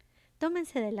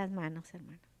 Tómense de las manos,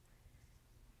 hermano.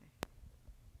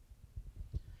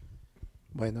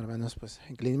 Bueno, hermanos, pues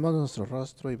inclinemos nuestro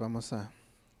rostro y vamos a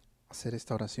hacer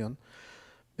esta oración.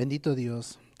 Bendito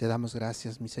Dios, te damos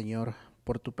gracias, mi Señor,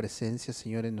 por tu presencia,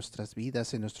 Señor, en nuestras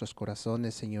vidas, en nuestros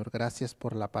corazones, Señor. Gracias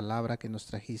por la palabra que nos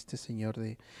trajiste, Señor,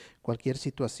 de cualquier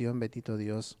situación, bendito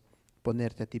Dios,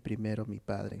 ponerte a ti primero, mi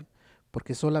Padre.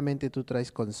 Porque solamente tú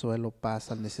traes consuelo, paz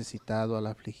al necesitado, al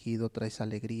afligido, traes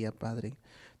alegría, Padre.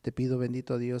 Te pido,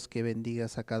 bendito Dios, que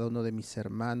bendigas a cada uno de mis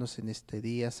hermanos en este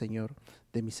día, Señor,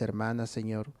 de mis hermanas,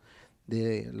 Señor,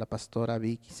 de la pastora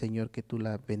Vicky, Señor, que tú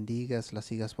la bendigas, la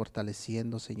sigas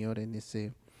fortaleciendo, Señor, en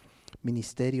ese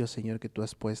ministerio, Señor, que tú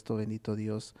has puesto, bendito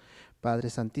Dios. Padre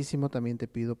Santísimo, también te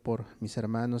pido por mis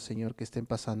hermanos, Señor, que estén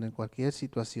pasando en cualquier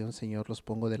situación, Señor, los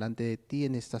pongo delante de ti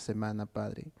en esta semana,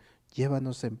 Padre.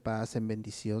 Llévanos en paz, en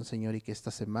bendición, Señor, y que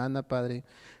esta semana, Padre,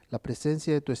 la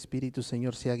presencia de tu Espíritu,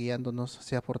 Señor, sea guiándonos,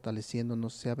 sea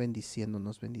fortaleciéndonos, sea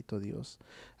bendiciéndonos, bendito Dios.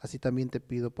 Así también te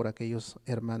pido por aquellos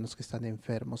hermanos que están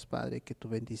enfermos, Padre, que tu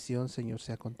bendición, Señor,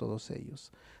 sea con todos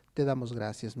ellos. Te damos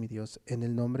gracias, mi Dios. En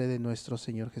el nombre de nuestro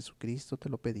Señor Jesucristo te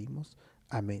lo pedimos.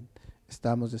 Amén.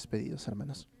 Estamos despedidos,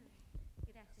 hermanos.